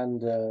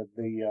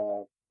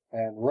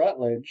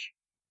Rutledge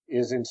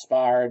is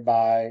inspired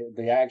by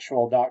the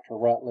actual Dr.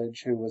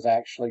 Rutledge, who was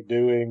actually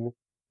doing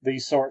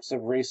these sorts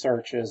of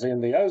researches in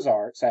the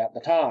Ozarks at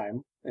the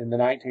time in the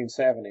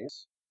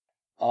 1970s.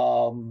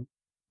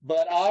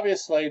 But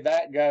obviously,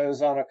 that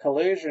goes on a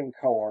collision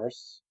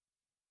course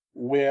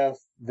with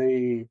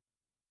the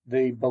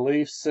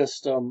belief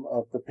system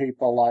of the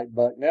people like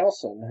Buck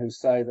Nelson, who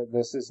say that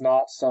this is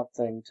not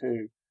something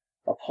to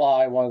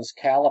apply one's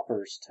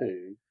calipers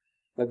to,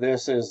 but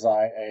this is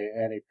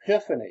an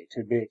epiphany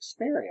to be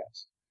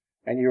experienced.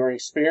 And you are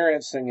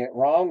experiencing it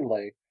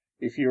wrongly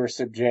if you are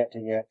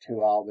subjecting it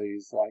to all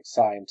these like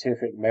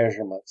scientific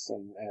measurements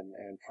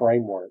and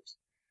frameworks.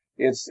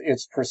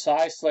 It's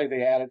precisely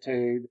the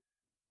attitude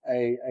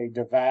a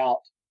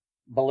devout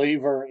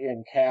believer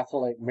in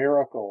Catholic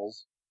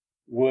miracles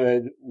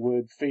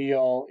would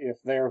feel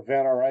if their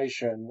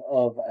veneration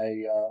of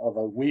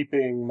a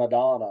weeping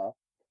Madonna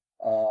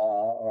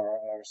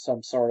or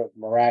some sort of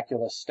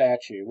miraculous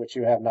statue, which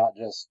you have not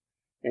just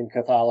in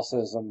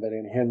Catholicism but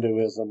in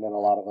Hinduism and a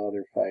lot of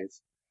other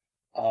faiths,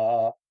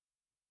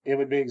 it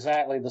would be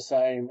exactly the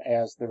same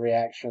as the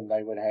reaction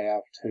they would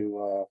have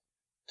to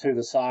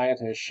the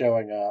scientists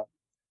showing up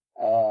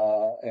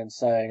and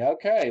saying,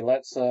 "Okay,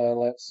 let's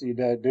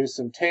do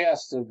some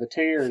tests of the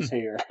tears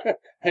here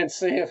and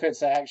see if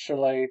it's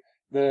actually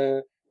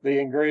the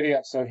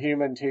ingredients of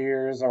human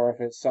tears, or if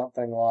it's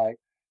something like,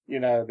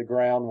 the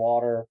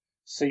groundwater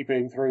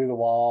seeping through the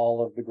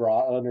wall of the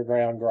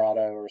underground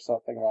grotto or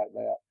something like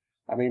that."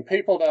 I mean,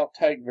 people don't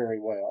take very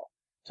well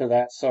to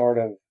that sort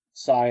of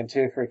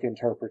scientific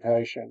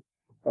interpretation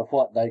of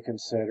what they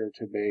consider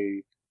to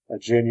be a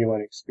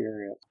genuine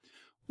experience.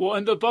 Well,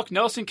 and the Buck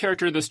Nelson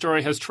character in the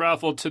story has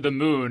traveled to the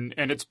moon,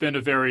 and it's been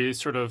a very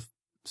sort of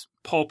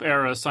pulp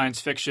era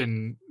science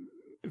fiction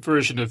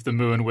version of the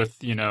moon with,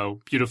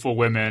 beautiful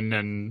women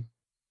and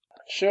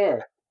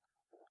sure.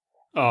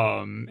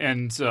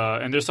 And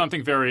there's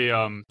something very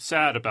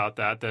sad about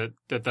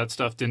that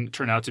stuff didn't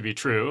turn out to be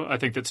true. I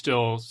think that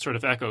still sort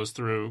of echoes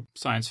through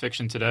science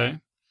fiction today.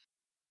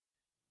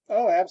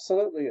 Oh,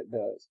 absolutely it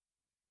does.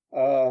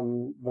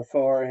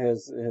 Before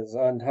his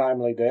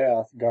untimely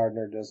death,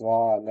 Gardner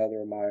Dozois,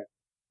 another of my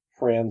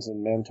friends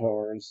and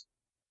mentors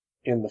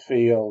in the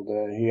field,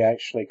 he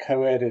actually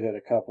co-edited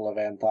a couple of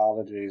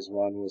anthologies.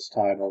 One was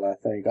titled, I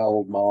think,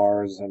 Old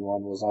Mars, and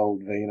one was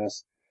Old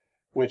Venus,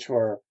 which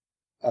were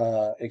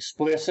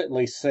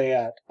explicitly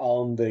set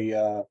on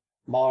the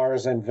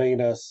Mars and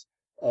Venus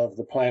of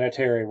the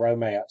planetary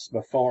romance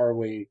before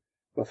we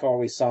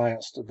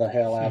scienced the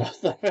hell out of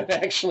them and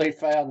actually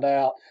found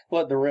out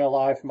what the real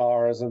life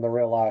Mars and the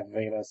real life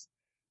Venus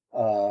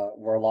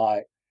were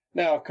like.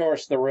 Now, of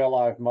course, the real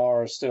life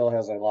Mars still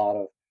has a lot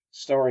of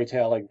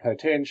storytelling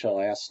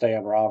potential. Ask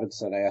Stan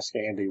Robinson, ask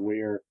Andy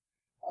Weir,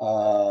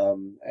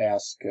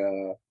 ask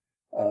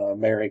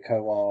Mary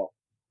Kowal,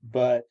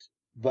 but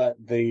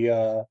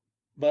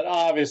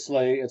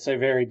obviously it's a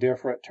very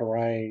different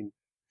terrain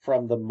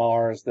from the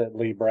Mars that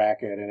Lee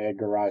Brackett and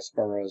Edgar Rice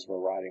Burroughs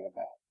were writing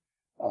about.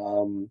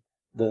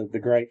 The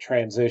great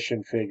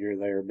transition figure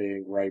there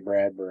being Ray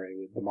Bradbury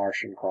with the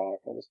Martian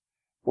Chronicles,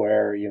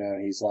 where,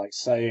 he's like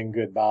saying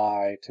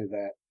goodbye to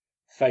that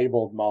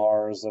fabled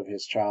Mars of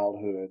his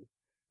childhood,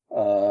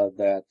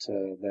 that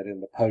in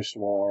the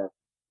post-war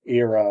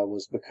era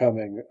was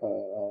becoming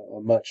a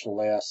much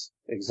less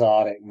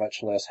exotic,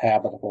 much less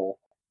habitable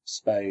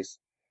space.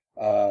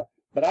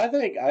 But I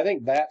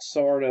think that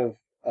sort of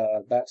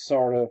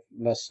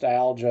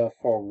nostalgia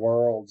for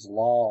worlds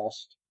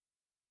lost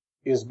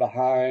is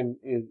behind,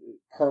 it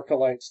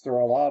percolates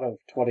through a lot of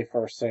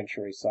 21st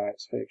century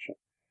science fiction.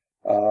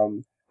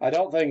 I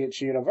don't think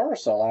it's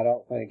universal. I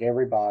don't think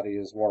everybody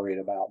is worried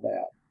about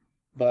that.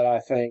 But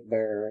I think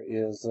there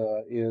is a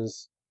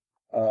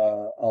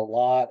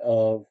lot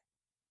of,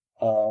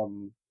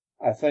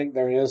 I think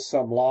there is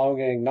some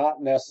longing,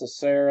 not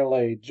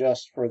necessarily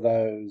just for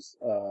those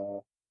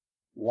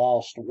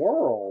lost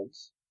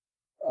worlds,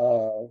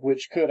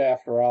 which could,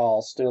 after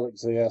all, still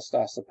exist,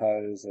 I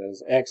suppose,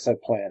 as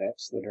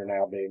exoplanets that are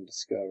now being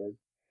discovered.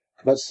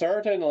 But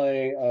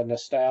certainly a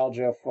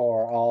nostalgia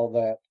for all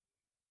that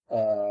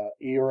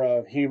era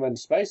of human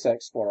space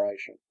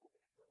exploration,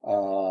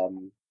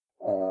 and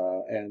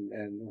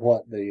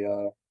what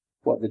the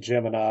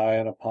Gemini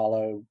and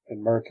Apollo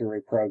and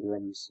Mercury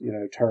programs,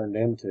 turned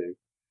into.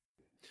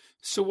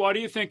 So why do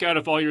you think, out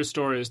of all your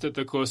stories, that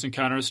the Close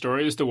Encounters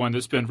story is the one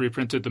that's been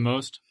reprinted the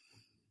most?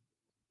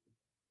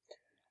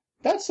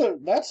 That's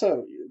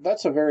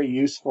a very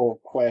useful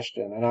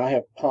question, and I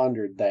have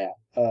pondered that.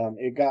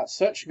 It got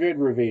such good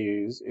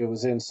reviews. It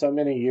was in so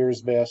many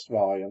years' best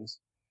volumes,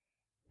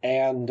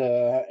 and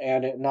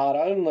it not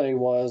only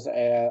was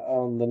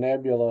on the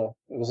Nebula.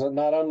 It was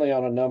not only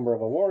on a number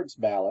of awards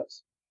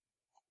ballots,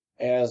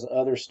 as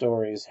other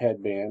stories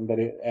had been, but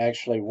it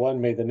actually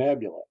won me the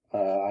Nebula.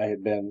 I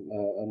had been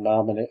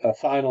a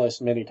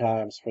finalist many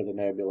times for the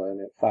Nebula,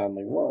 and it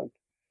finally won.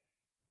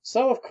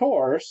 So, of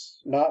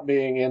course, not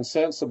being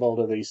insensible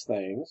to these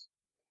things,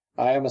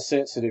 I am a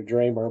sensitive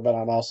dreamer, but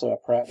I'm also a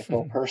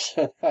practical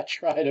person. I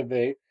try to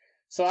be.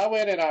 So I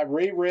went and I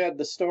reread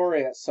the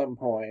story at some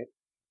point,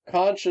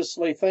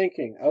 consciously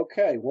thinking,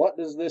 okay, what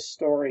does this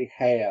story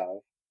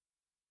have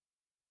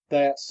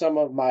that some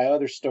of my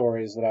other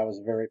stories that I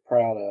was very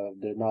proud of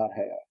did not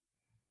have?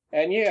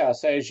 And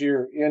yes, as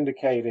you're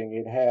indicating,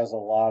 it has a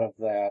lot of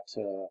that.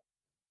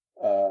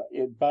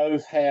 It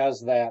both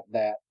has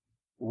that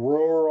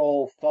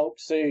rural,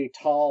 folksy,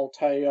 tall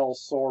tale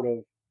sort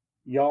of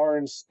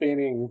yarn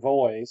spinning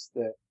voice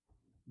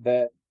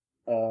that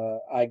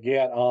I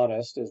get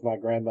honest, as my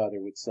grandmother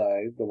would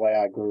say, the way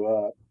I grew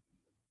up,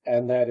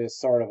 and that is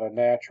sort of a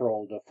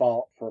natural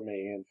default for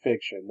me in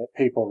fiction that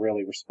people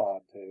really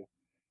respond to.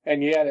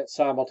 And yet it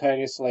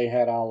simultaneously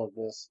had all of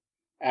this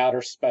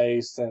outer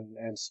space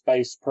and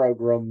space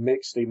program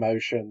mixed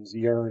emotions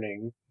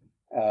yearning,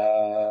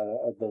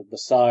 the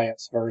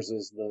science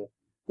versus the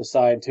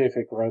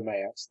scientific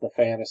romance, the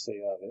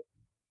fantasy of it.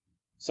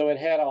 So it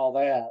had all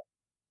that.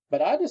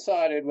 But I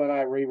decided when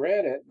I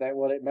reread it that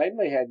what it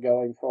mainly had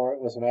going for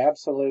it was an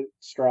absolute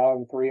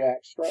strong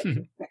 3-act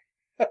structure,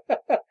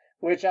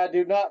 which I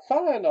do not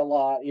find a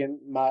lot in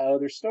my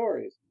other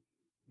stories.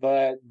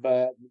 But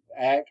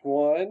Act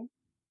 1,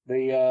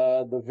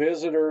 the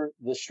visitor,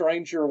 the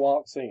stranger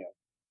walks in.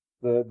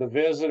 The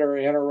visitor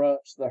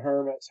interrupts the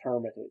hermit's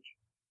hermitage,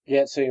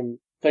 gets him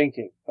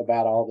thinking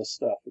about all this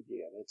stuff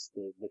again. It's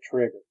the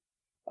trigger.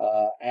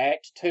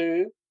 Act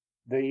 2,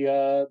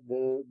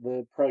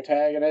 the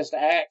protagonist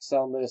acts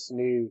on this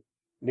new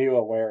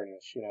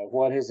awareness.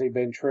 What has he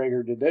been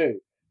triggered to do?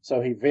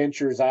 So he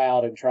ventures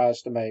out and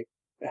tries to make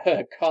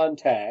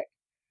contact,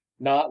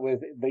 not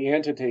with the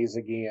entities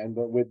again,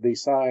 but with the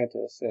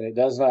scientists, and it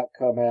does not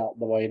come out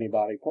the way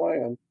anybody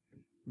planned.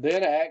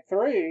 Then Act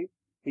 3,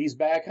 he's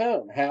back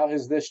home. How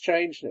has this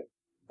changed him?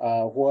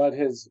 What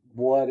is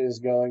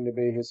going to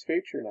be his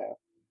future now?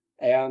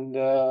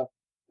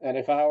 And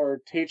if I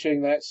were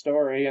teaching that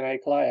story in a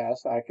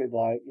class, I could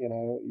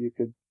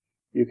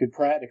you could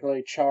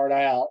practically chart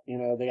out,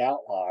 the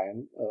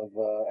outline of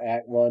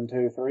Act 1,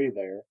 2, 3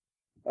 there,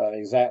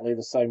 exactly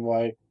the same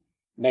way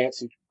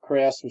Nancy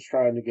Kress was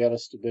trying to get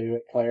us to do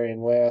at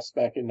Clarion West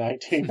back in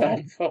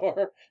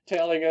 1994,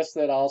 telling us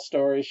that all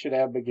stories should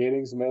have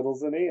beginnings,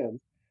 middles, and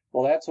ends.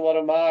 Well, that's one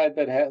of mine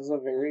that has a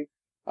very,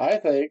 I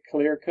think,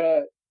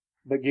 clear-cut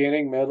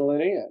beginning, middle,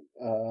 and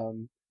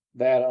end.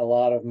 That a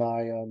lot of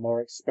my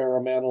more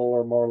experimental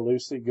or more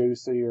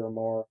loosey-goosey or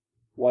more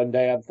one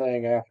damn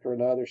thing after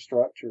another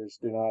structures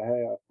do not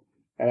have.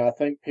 And I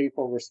think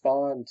people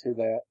respond to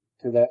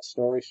that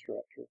story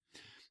structure.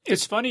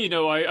 It's funny,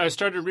 I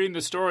started reading the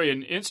story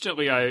and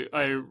instantly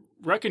I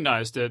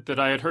recognized it, that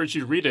I had heard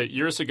you read it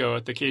years ago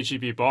at the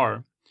KGB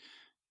bar.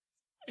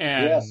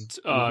 And, yes.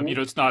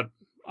 It's not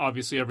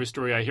obviously every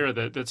story I hear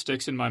that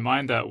sticks in my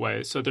mind that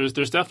way. So there's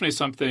definitely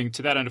something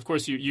to that. And of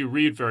course, you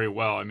read very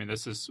well. I mean,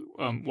 this is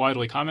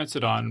widely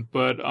commented on.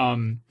 But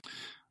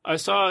I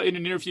saw in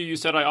an interview you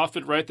said, I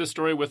often write the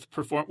story with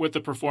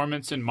the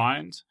performance in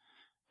mind.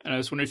 And I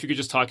was wondering if you could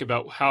just talk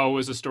about how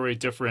is a story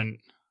different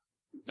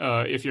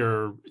if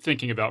you're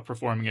thinking about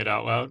performing it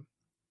out loud.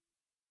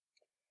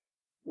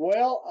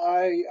 Well,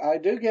 I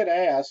do get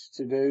asked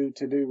to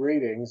do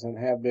readings and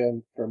have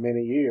been for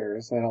many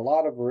years, and a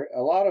lot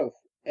of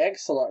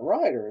excellent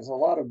writers, a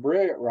lot of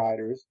brilliant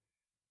writers,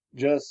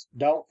 just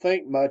don't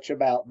think much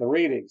about the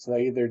readings.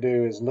 They either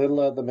do as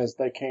little of them as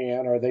they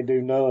can, or they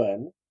do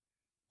none.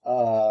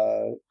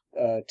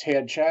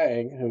 Ted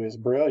Chiang, who is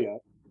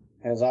brilliant,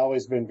 has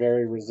always been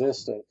very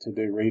resistant to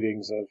do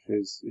readings of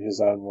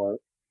his own work.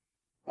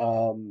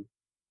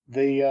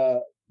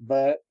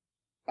 But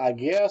I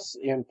guess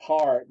in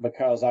part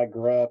because I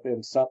grew up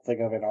in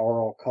something of an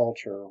oral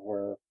culture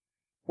where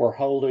we're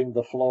holding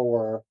the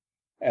floor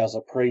as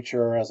a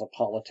preacher, as a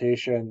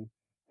politician,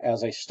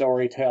 as a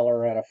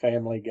storyteller at a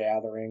family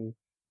gathering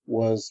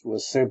was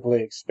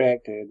simply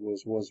expected,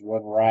 was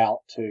one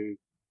route to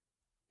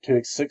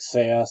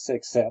success,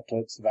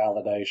 acceptance,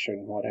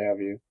 validation, what have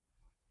you.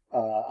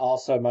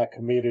 Also my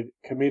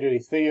community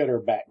theater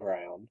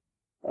background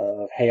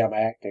of ham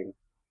acting.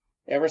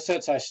 Ever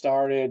since I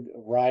started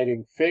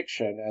writing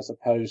fiction as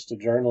opposed to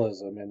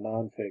journalism and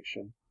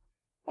nonfiction,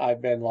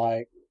 I've been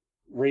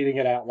reading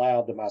it out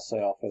loud to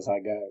myself as I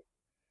go.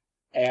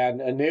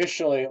 And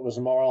initially it was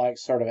more like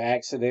sort of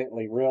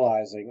accidentally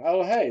realizing,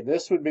 oh, hey,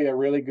 this would be a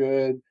really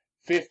good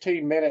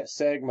 15-minute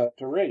segment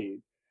to read,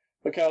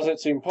 because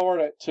it's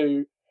important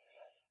to,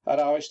 I'd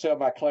always tell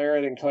my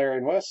Clarion and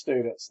Clarion West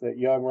students that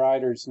young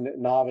writers,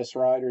 novice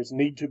writers,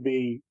 need to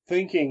be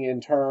thinking in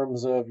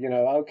terms of,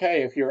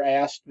 okay, if you're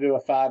asked to do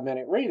a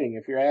 5-minute reading,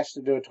 if you're asked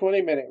to do a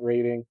 20-minute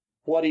reading,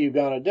 what are you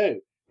going to do?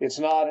 It's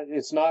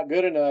not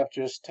good enough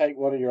just take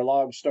one of your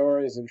long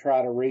stories and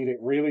try to read it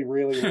really,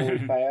 really, really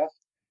fast,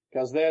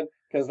 because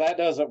that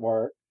doesn't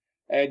work.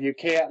 And you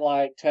can't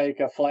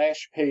take a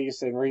flash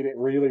piece and read it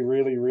really,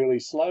 really, really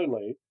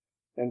slowly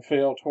and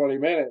fill 20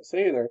 minutes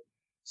either.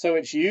 So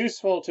it's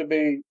useful to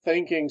be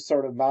thinking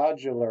sort of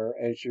modular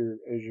as you're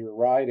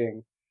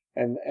writing,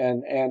 and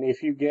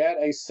if you get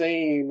a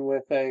scene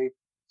with a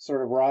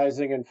sort of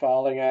rising and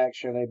falling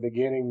action, a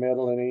beginning,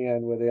 middle, and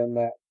end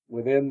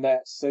within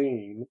that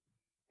scene,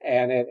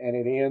 and it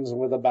ends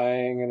with a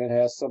bang, and it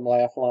has some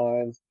laugh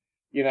lines.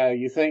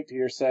 You think to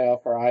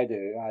yourself, or I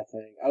do, I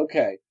think,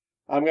 okay,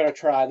 I'm going to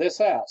try this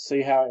out,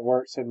 see how it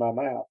works in my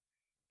mouth.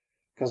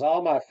 Because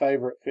all my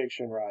favorite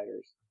fiction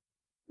writers,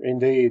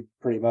 indeed,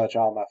 pretty much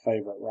all my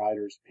favorite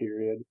writers,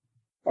 period,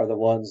 are the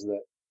ones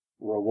that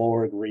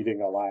reward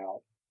reading aloud.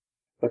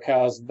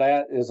 Because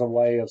that is a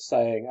way of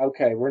saying,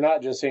 okay, we're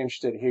not just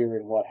interested here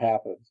in what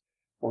happens.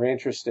 We're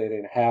interested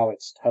in how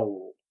it's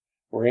told.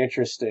 We're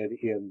interested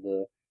in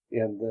the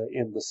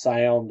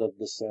sound of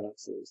the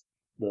sentences,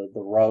 the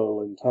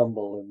roll and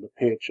tumble and the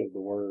pitch of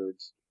the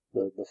words,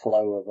 the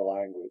flow of the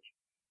language.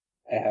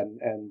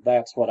 And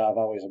that's what I've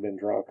always been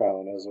drunk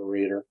on as a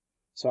reader.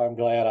 So I'm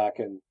glad I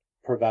can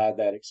provide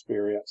that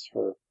experience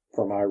for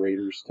my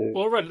readers too.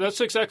 Well, right.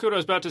 That's exactly what I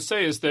was about to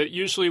say, is that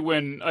usually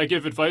when I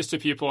give advice to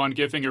people on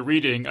giving a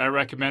reading, I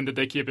recommend that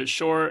they keep it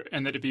short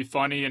and that it be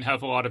funny and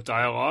have a lot of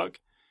dialogue.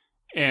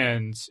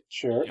 And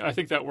sure, I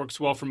think that works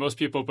well for most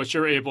people, but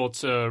you're able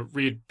to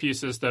read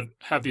pieces that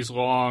have these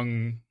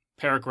long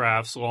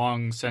paragraphs,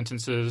 long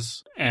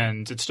sentences,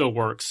 and it still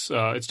works.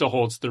 It still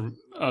holds the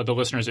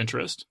listener's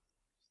interest.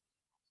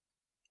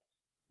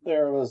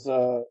 There was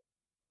I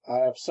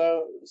have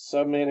so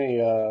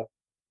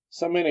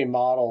many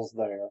models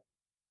there.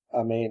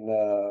 I mean,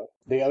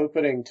 the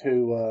opening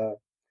to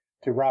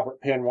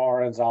Robert Penn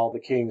Warren's All the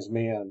King's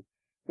Men,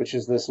 which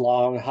is this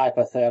long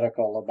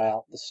hypothetical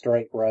about the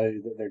straight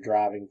road that they're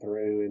driving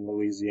through in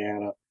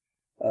Louisiana,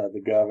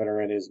 the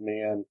governor and his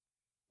men.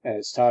 And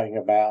it's talking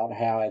about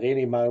how at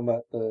any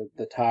moment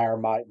the tire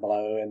might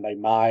blow, and they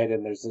might,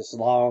 and there's this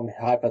long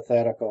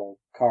hypothetical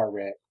car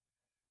wreck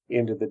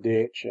into the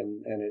ditch,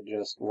 and it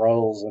just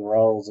rolls and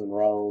rolls and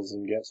rolls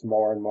and gets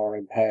more and more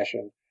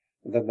impassioned.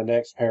 And then the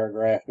next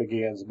paragraph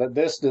begins, but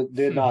this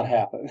did not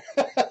happen.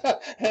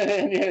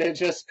 And it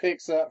just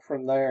picks up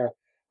from there.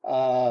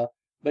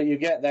 But you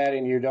get that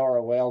in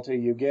Eudora Welty.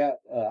 You get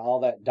all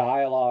that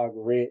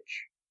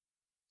dialogue-rich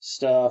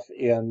stuff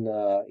in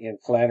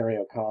Flannery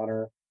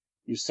O'Connor.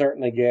 You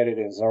certainly get it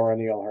in Zora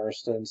Neale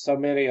Hurston. So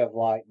many of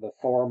like the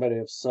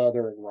formative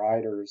Southern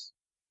writers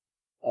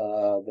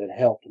that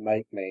helped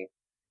make me.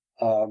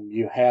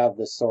 You have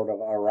this sort of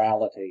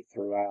orality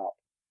throughout.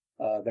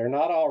 They're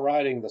not all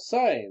writing the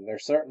same. They're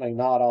certainly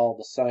not all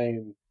the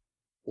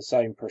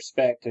same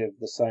perspective,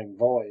 the same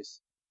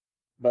voice.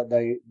 But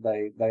they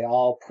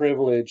all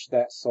privilege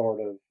that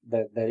sort of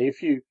that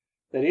if you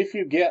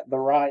get the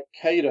right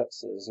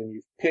cadences and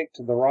you've picked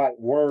the right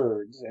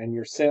words and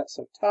your sense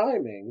of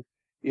timing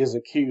is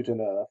acute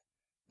enough,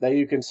 that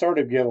you can sort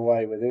of get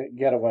away with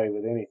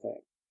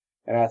anything.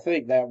 And I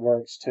think that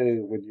works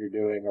too when you're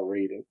doing a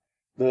reading.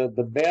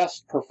 The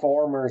best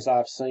performers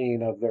I've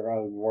seen of their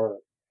own work,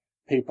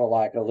 people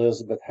like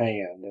Elizabeth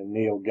Hand and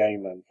Neil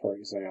Gaiman, for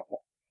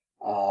example,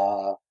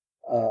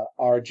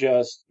 are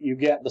just, you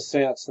get the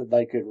sense that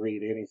they could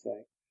read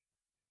anything.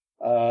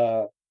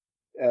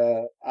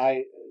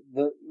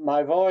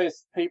 My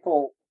voice,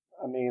 people,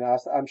 I mean,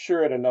 I'm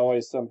sure it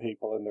annoys some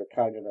people, and they're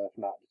kind enough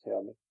not to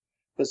tell me.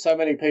 But so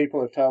many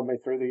people have told me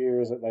through the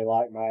years that they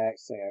like my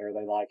accent or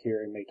they like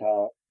hearing me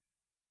talk.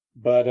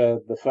 But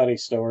the funny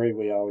story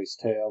we always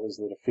tell is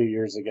that a few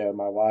years ago,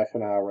 my wife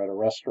and I were at a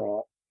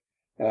restaurant,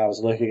 and I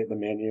was looking at the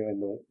menu,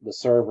 and the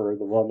server,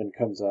 the woman,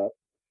 comes up,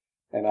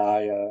 and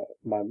I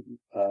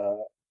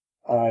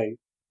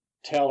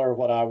tell her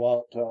what I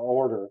want to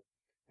order.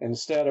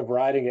 Instead of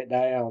writing it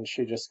down,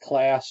 she just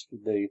clasped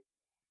the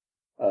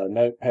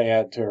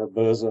notepad to her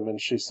bosom,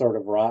 and she sort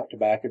of rocked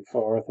back and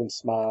forth and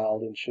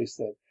smiled, and she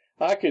said,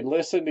 "I could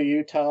listen to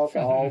you talk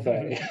all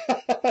day."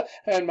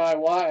 And my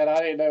wife, and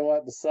I didn't know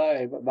what to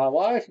say, but my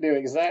wife knew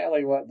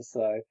exactly what to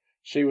say.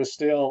 She was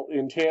still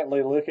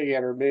intently looking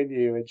at her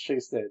menu, and she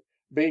said,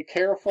 "Be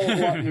careful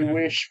what you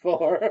wish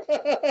for."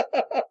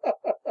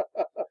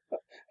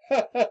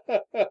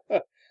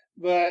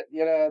 But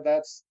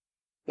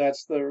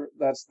that's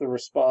the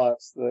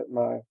response that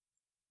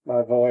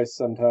my voice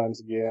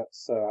sometimes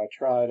gets. So I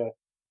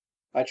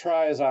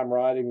try as I'm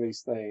writing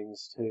these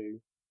things to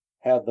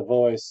have the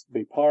voice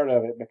be part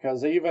of it,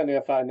 because even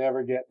if I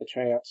never get the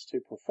chance to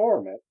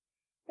perform it,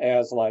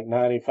 as like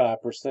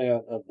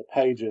 95% of the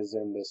pages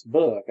in this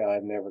book,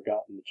 I've never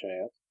gotten the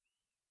chance.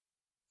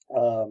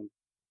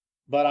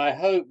 But I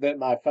hope that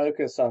my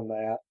focus on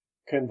that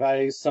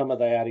conveys some of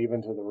that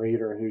even to the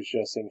reader who's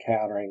just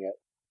encountering it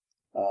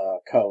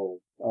cold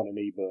on an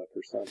ebook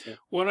or something.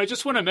 Well, and I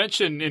just want to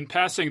mention in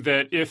passing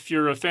that if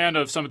you're a fan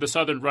of some of the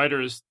Southern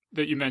writers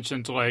that you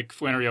mentioned, like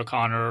Flannery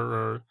O'Connor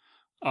or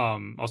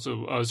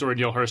also Zora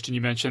Neale Hurston,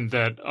 you mentioned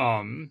that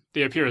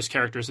they appear as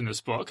characters in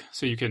this book,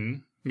 so you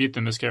can meet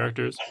them as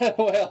characters.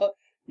 Well,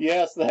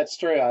 yes, that's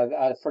true.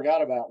 I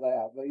forgot about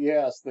that. But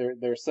yes,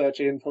 they're such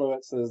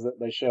influences that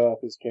they show up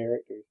as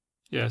characters.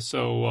 Yeah,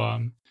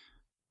 so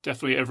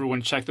definitely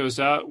everyone check those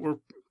out. We're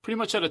pretty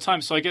much out of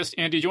time. So I guess,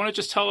 Andy, do you want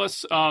to just tell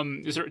us,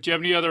 do you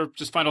have any other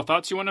just final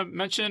thoughts you want to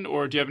mention,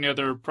 or do you have any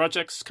other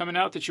projects coming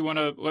out that you want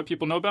to let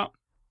people know about?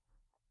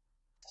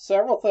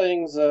 several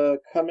things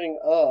coming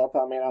up.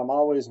 I mean, I'm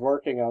always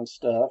working on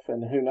stuff,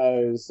 and who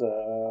knows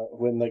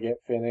when they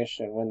get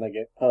finished and when they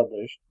get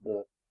published.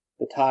 The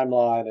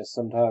timeline is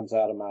sometimes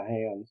out of my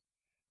hands.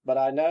 But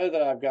I know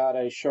that I've got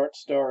a short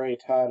story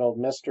titled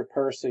Mr.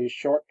 Percy's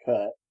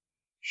Shortcut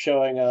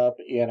showing up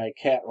in a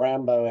Cat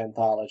Rambo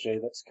anthology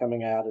that's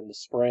coming out in the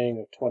spring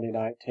of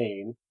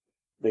 2019.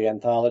 The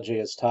anthology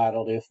is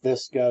titled If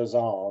This Goes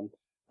On,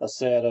 a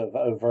set of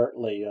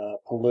overtly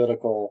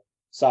political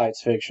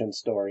science fiction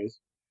stories.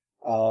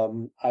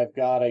 I've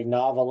got a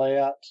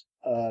novelette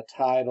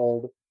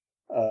titled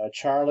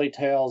Charlie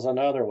Tells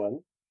Another One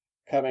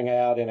coming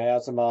out in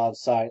Asimov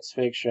Science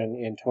Fiction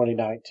in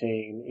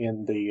 2019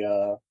 in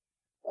the,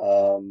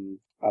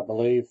 I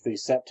believe, the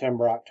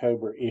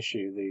September-October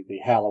issue, the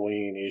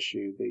Halloween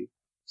issue, the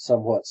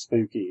somewhat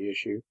spooky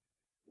issue,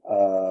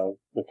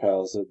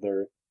 because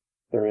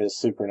there is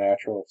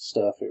supernatural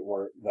stuff at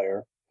work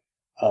there.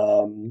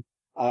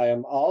 I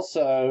am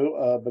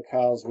also,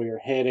 because we are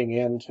heading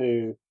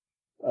into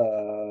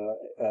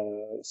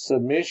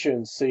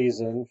submission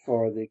season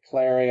for the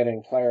Clarion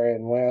and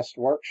Clarion West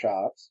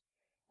workshops,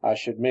 I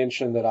should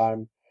mention that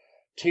I'm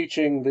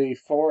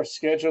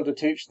scheduled to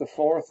teach the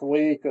fourth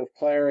week of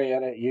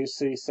Clarion at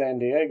UC San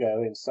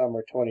Diego in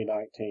summer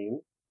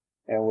 2019,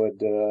 and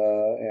would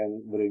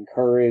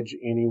encourage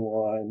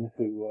anyone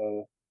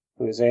who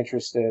is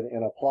interested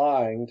in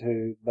applying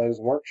to those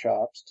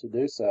workshops to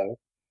do so.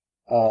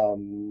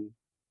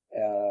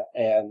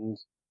 And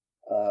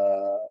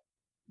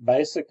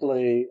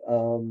basically,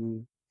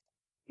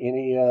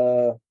 any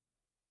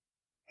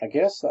I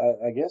guess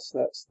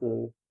that's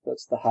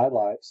the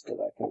highlights that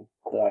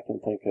I can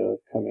think of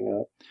coming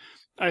up.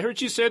 I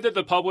heard you say that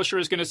the publisher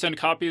is going to send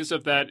copies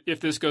of that If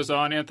This Goes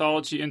On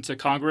anthology into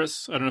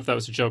Congress. I don't know if that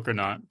was a joke or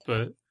not,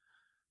 but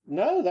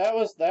no, that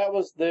was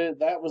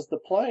the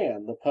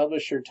plan. The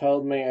publisher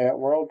told me at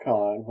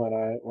Worldcon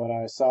when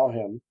I saw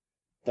him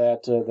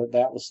that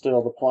that was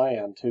still the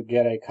plan, to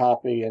get a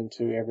copy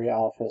into every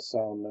office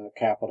on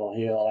Capitol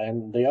Hill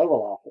and the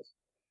Oval Office.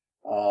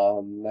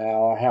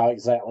 Now, how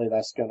exactly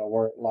that's going to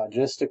work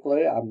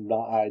logistically,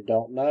 I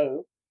don't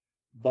know,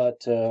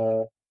 but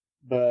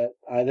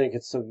I think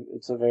it's a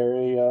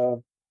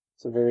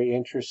very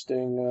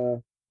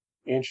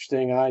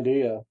interesting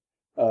idea.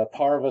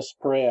 Parvus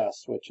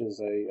Press, which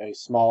is a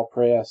small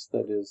press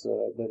that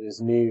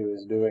is new,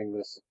 is doing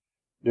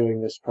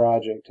this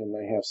project, and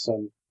they have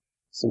some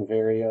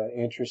very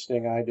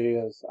interesting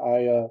ideas.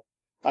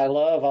 I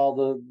love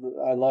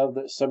I love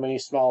that so many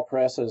small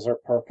presses are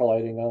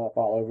percolating up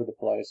all over the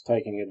place,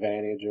 taking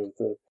advantage of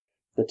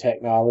the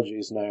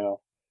technologies now,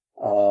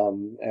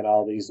 and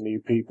all these new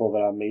people that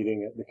I'm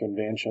meeting at the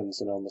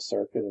conventions and on the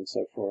circuit and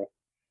so forth.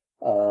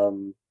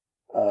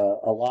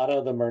 A lot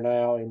of them are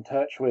now in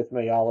touch with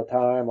me all the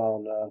time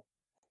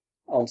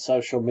on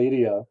social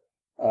media.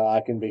 I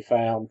can be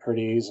found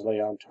pretty easily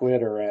on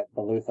Twitter at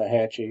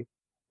Beluthahatchee.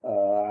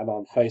 I'm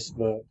on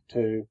Facebook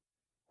too,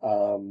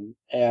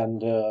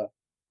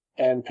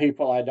 and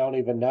people I don't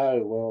even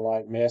know will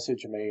like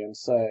message me and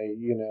say,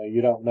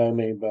 you don't know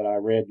me, but I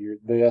read your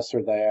this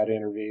or that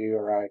interview,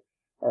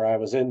 or I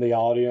was in the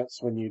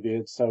audience when you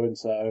did so and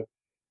so,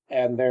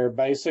 and they're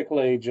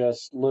basically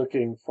just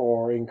looking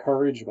for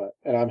encouragement,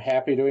 and I'm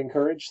happy to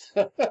encourage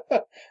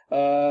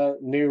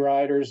new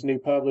writers, new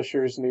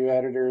publishers, new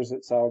editors.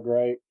 It's all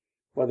great,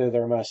 whether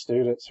they're my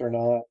students or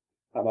not.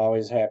 I'm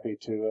always happy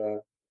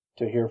to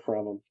hear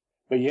from them.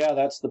 But yeah,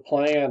 that's the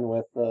plan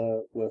with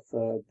the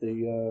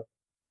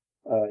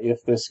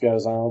If This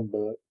Goes On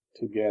book,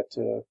 to get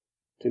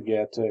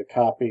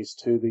copies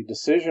to the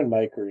decision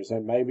makers,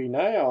 and maybe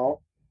now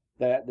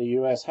that the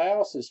U.S.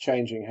 House is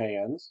changing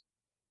hands,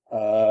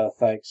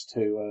 thanks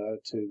to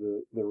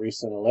the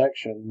recent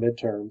election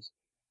midterms,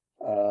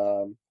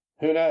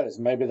 who knows?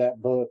 Maybe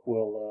that book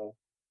will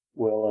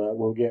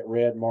get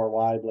read more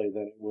widely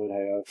than it would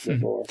have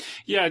before.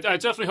 Yeah, I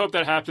definitely hope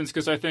that happens,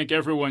 because I think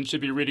everyone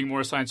should be reading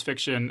more science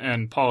fiction,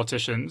 and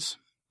politicians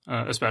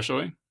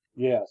especially.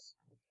 Yes.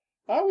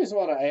 I always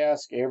want to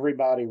ask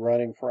everybody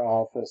running for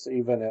office,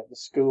 even at the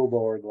school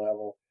board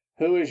level,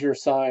 who is your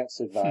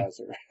science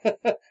advisor?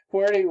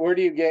 Where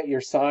do you get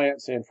your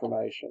science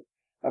information?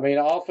 I mean,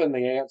 often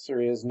the answer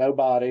is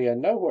nobody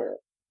and nowhere.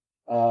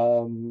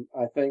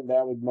 I think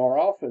that would more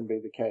often be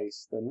the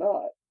case than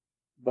not.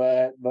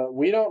 But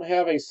we don't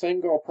have a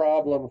single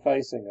problem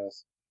facing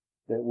us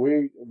that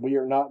we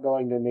are not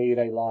going to need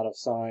a lot of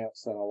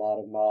science and a lot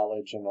of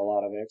knowledge and a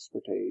lot of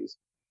expertise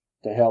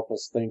to help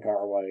us think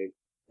our way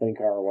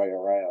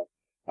around.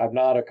 I'm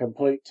not a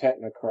complete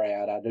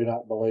technocrat. I do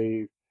not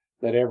believe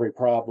that every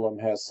problem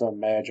has some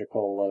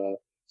magical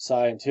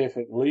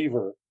scientific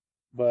lever,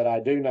 but I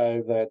do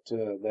know that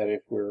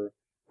if we're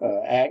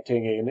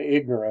acting in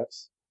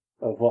ignorance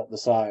of what the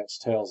science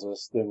tells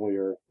us, then we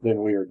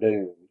are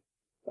doomed,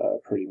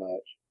 pretty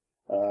much.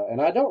 And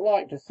I don't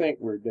like to think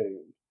we're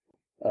doomed.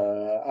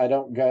 I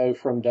don't go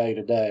from day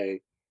to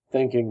day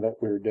thinking that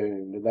we're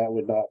doomed. That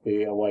would not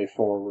be a way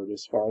forward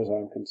as far as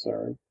I'm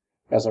concerned,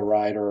 as a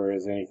writer or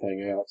as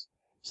anything else.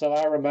 So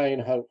I remain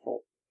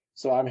hopeful.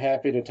 So I'm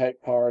happy to take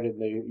part in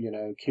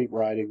the, keep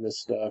writing this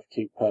stuff,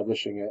 keep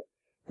publishing it,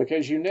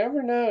 because you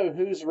never know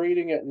who's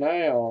reading it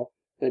now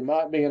that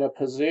might be in a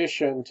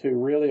position to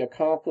really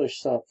accomplish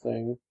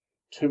something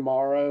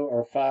tomorrow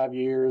or 5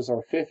 years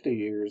or 50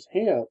 years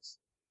hence.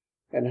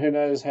 And who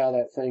knows how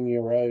that thing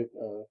you wrote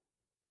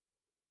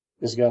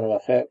is going to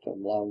affect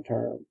them long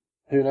term.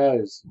 Who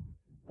knows?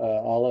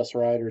 All us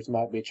writers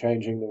might be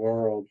changing the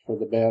world for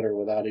the better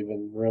without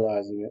even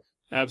realizing it.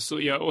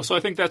 Absolutely. Yeah. Well, so I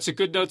think that's a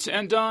good note to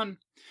end on.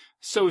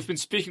 So we've been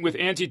speaking with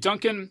Andy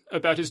Duncan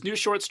about his new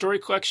short story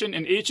collection,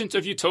 An Agent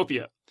of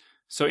Utopia.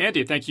 So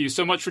Andy, thank you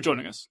so much for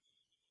joining us.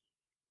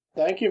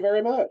 Thank you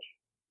very much.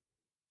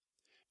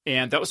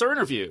 And that was our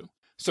interview.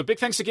 So big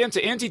thanks again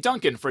to Andy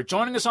Duncan for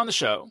joining us on the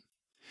show.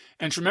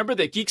 And remember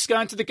that Geek's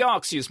Guide to the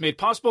Galaxy is made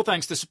possible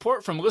thanks to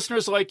support from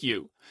listeners like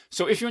you.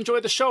 So if you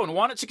enjoyed the show and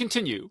want it to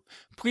continue,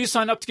 please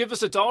sign up to give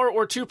us $1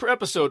 or $2 per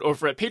episode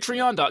over at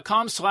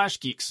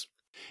patreon.com/geeks.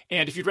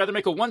 And if you'd rather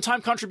make a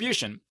one-time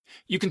contribution,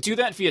 you can do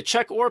that via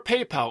check or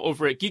PayPal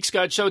over at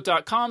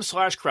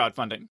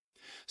geeksguideshow.com/crowdfunding.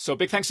 So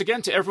big thanks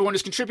again to everyone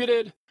who's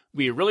contributed.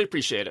 We really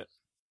appreciate it.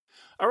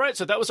 All right,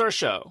 so that was our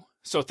show.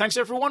 So thanks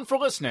everyone for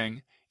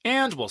listening,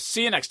 and we'll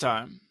see you next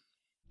time.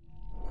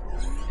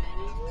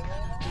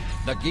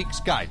 The Geek's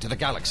Guide to the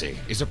Galaxy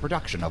is a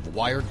production of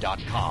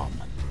Wired.com.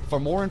 For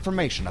more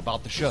information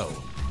about the show,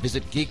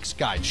 visit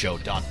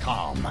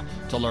geeksguideshow.com.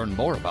 To learn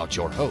more about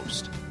your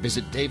host,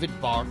 visit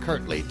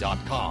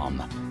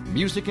davidbarrkirtley.com.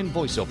 Music and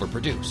voiceover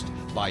produced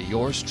by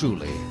yours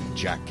truly,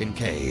 Jack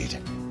Kincaid.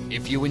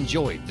 If you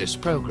enjoyed this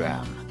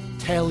program,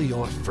 tell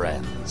your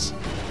friends.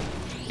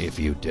 If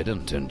you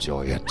didn't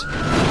enjoy it,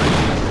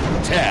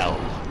 tell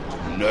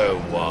no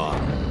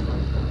one.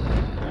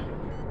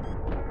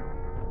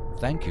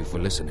 Thank you for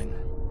listening.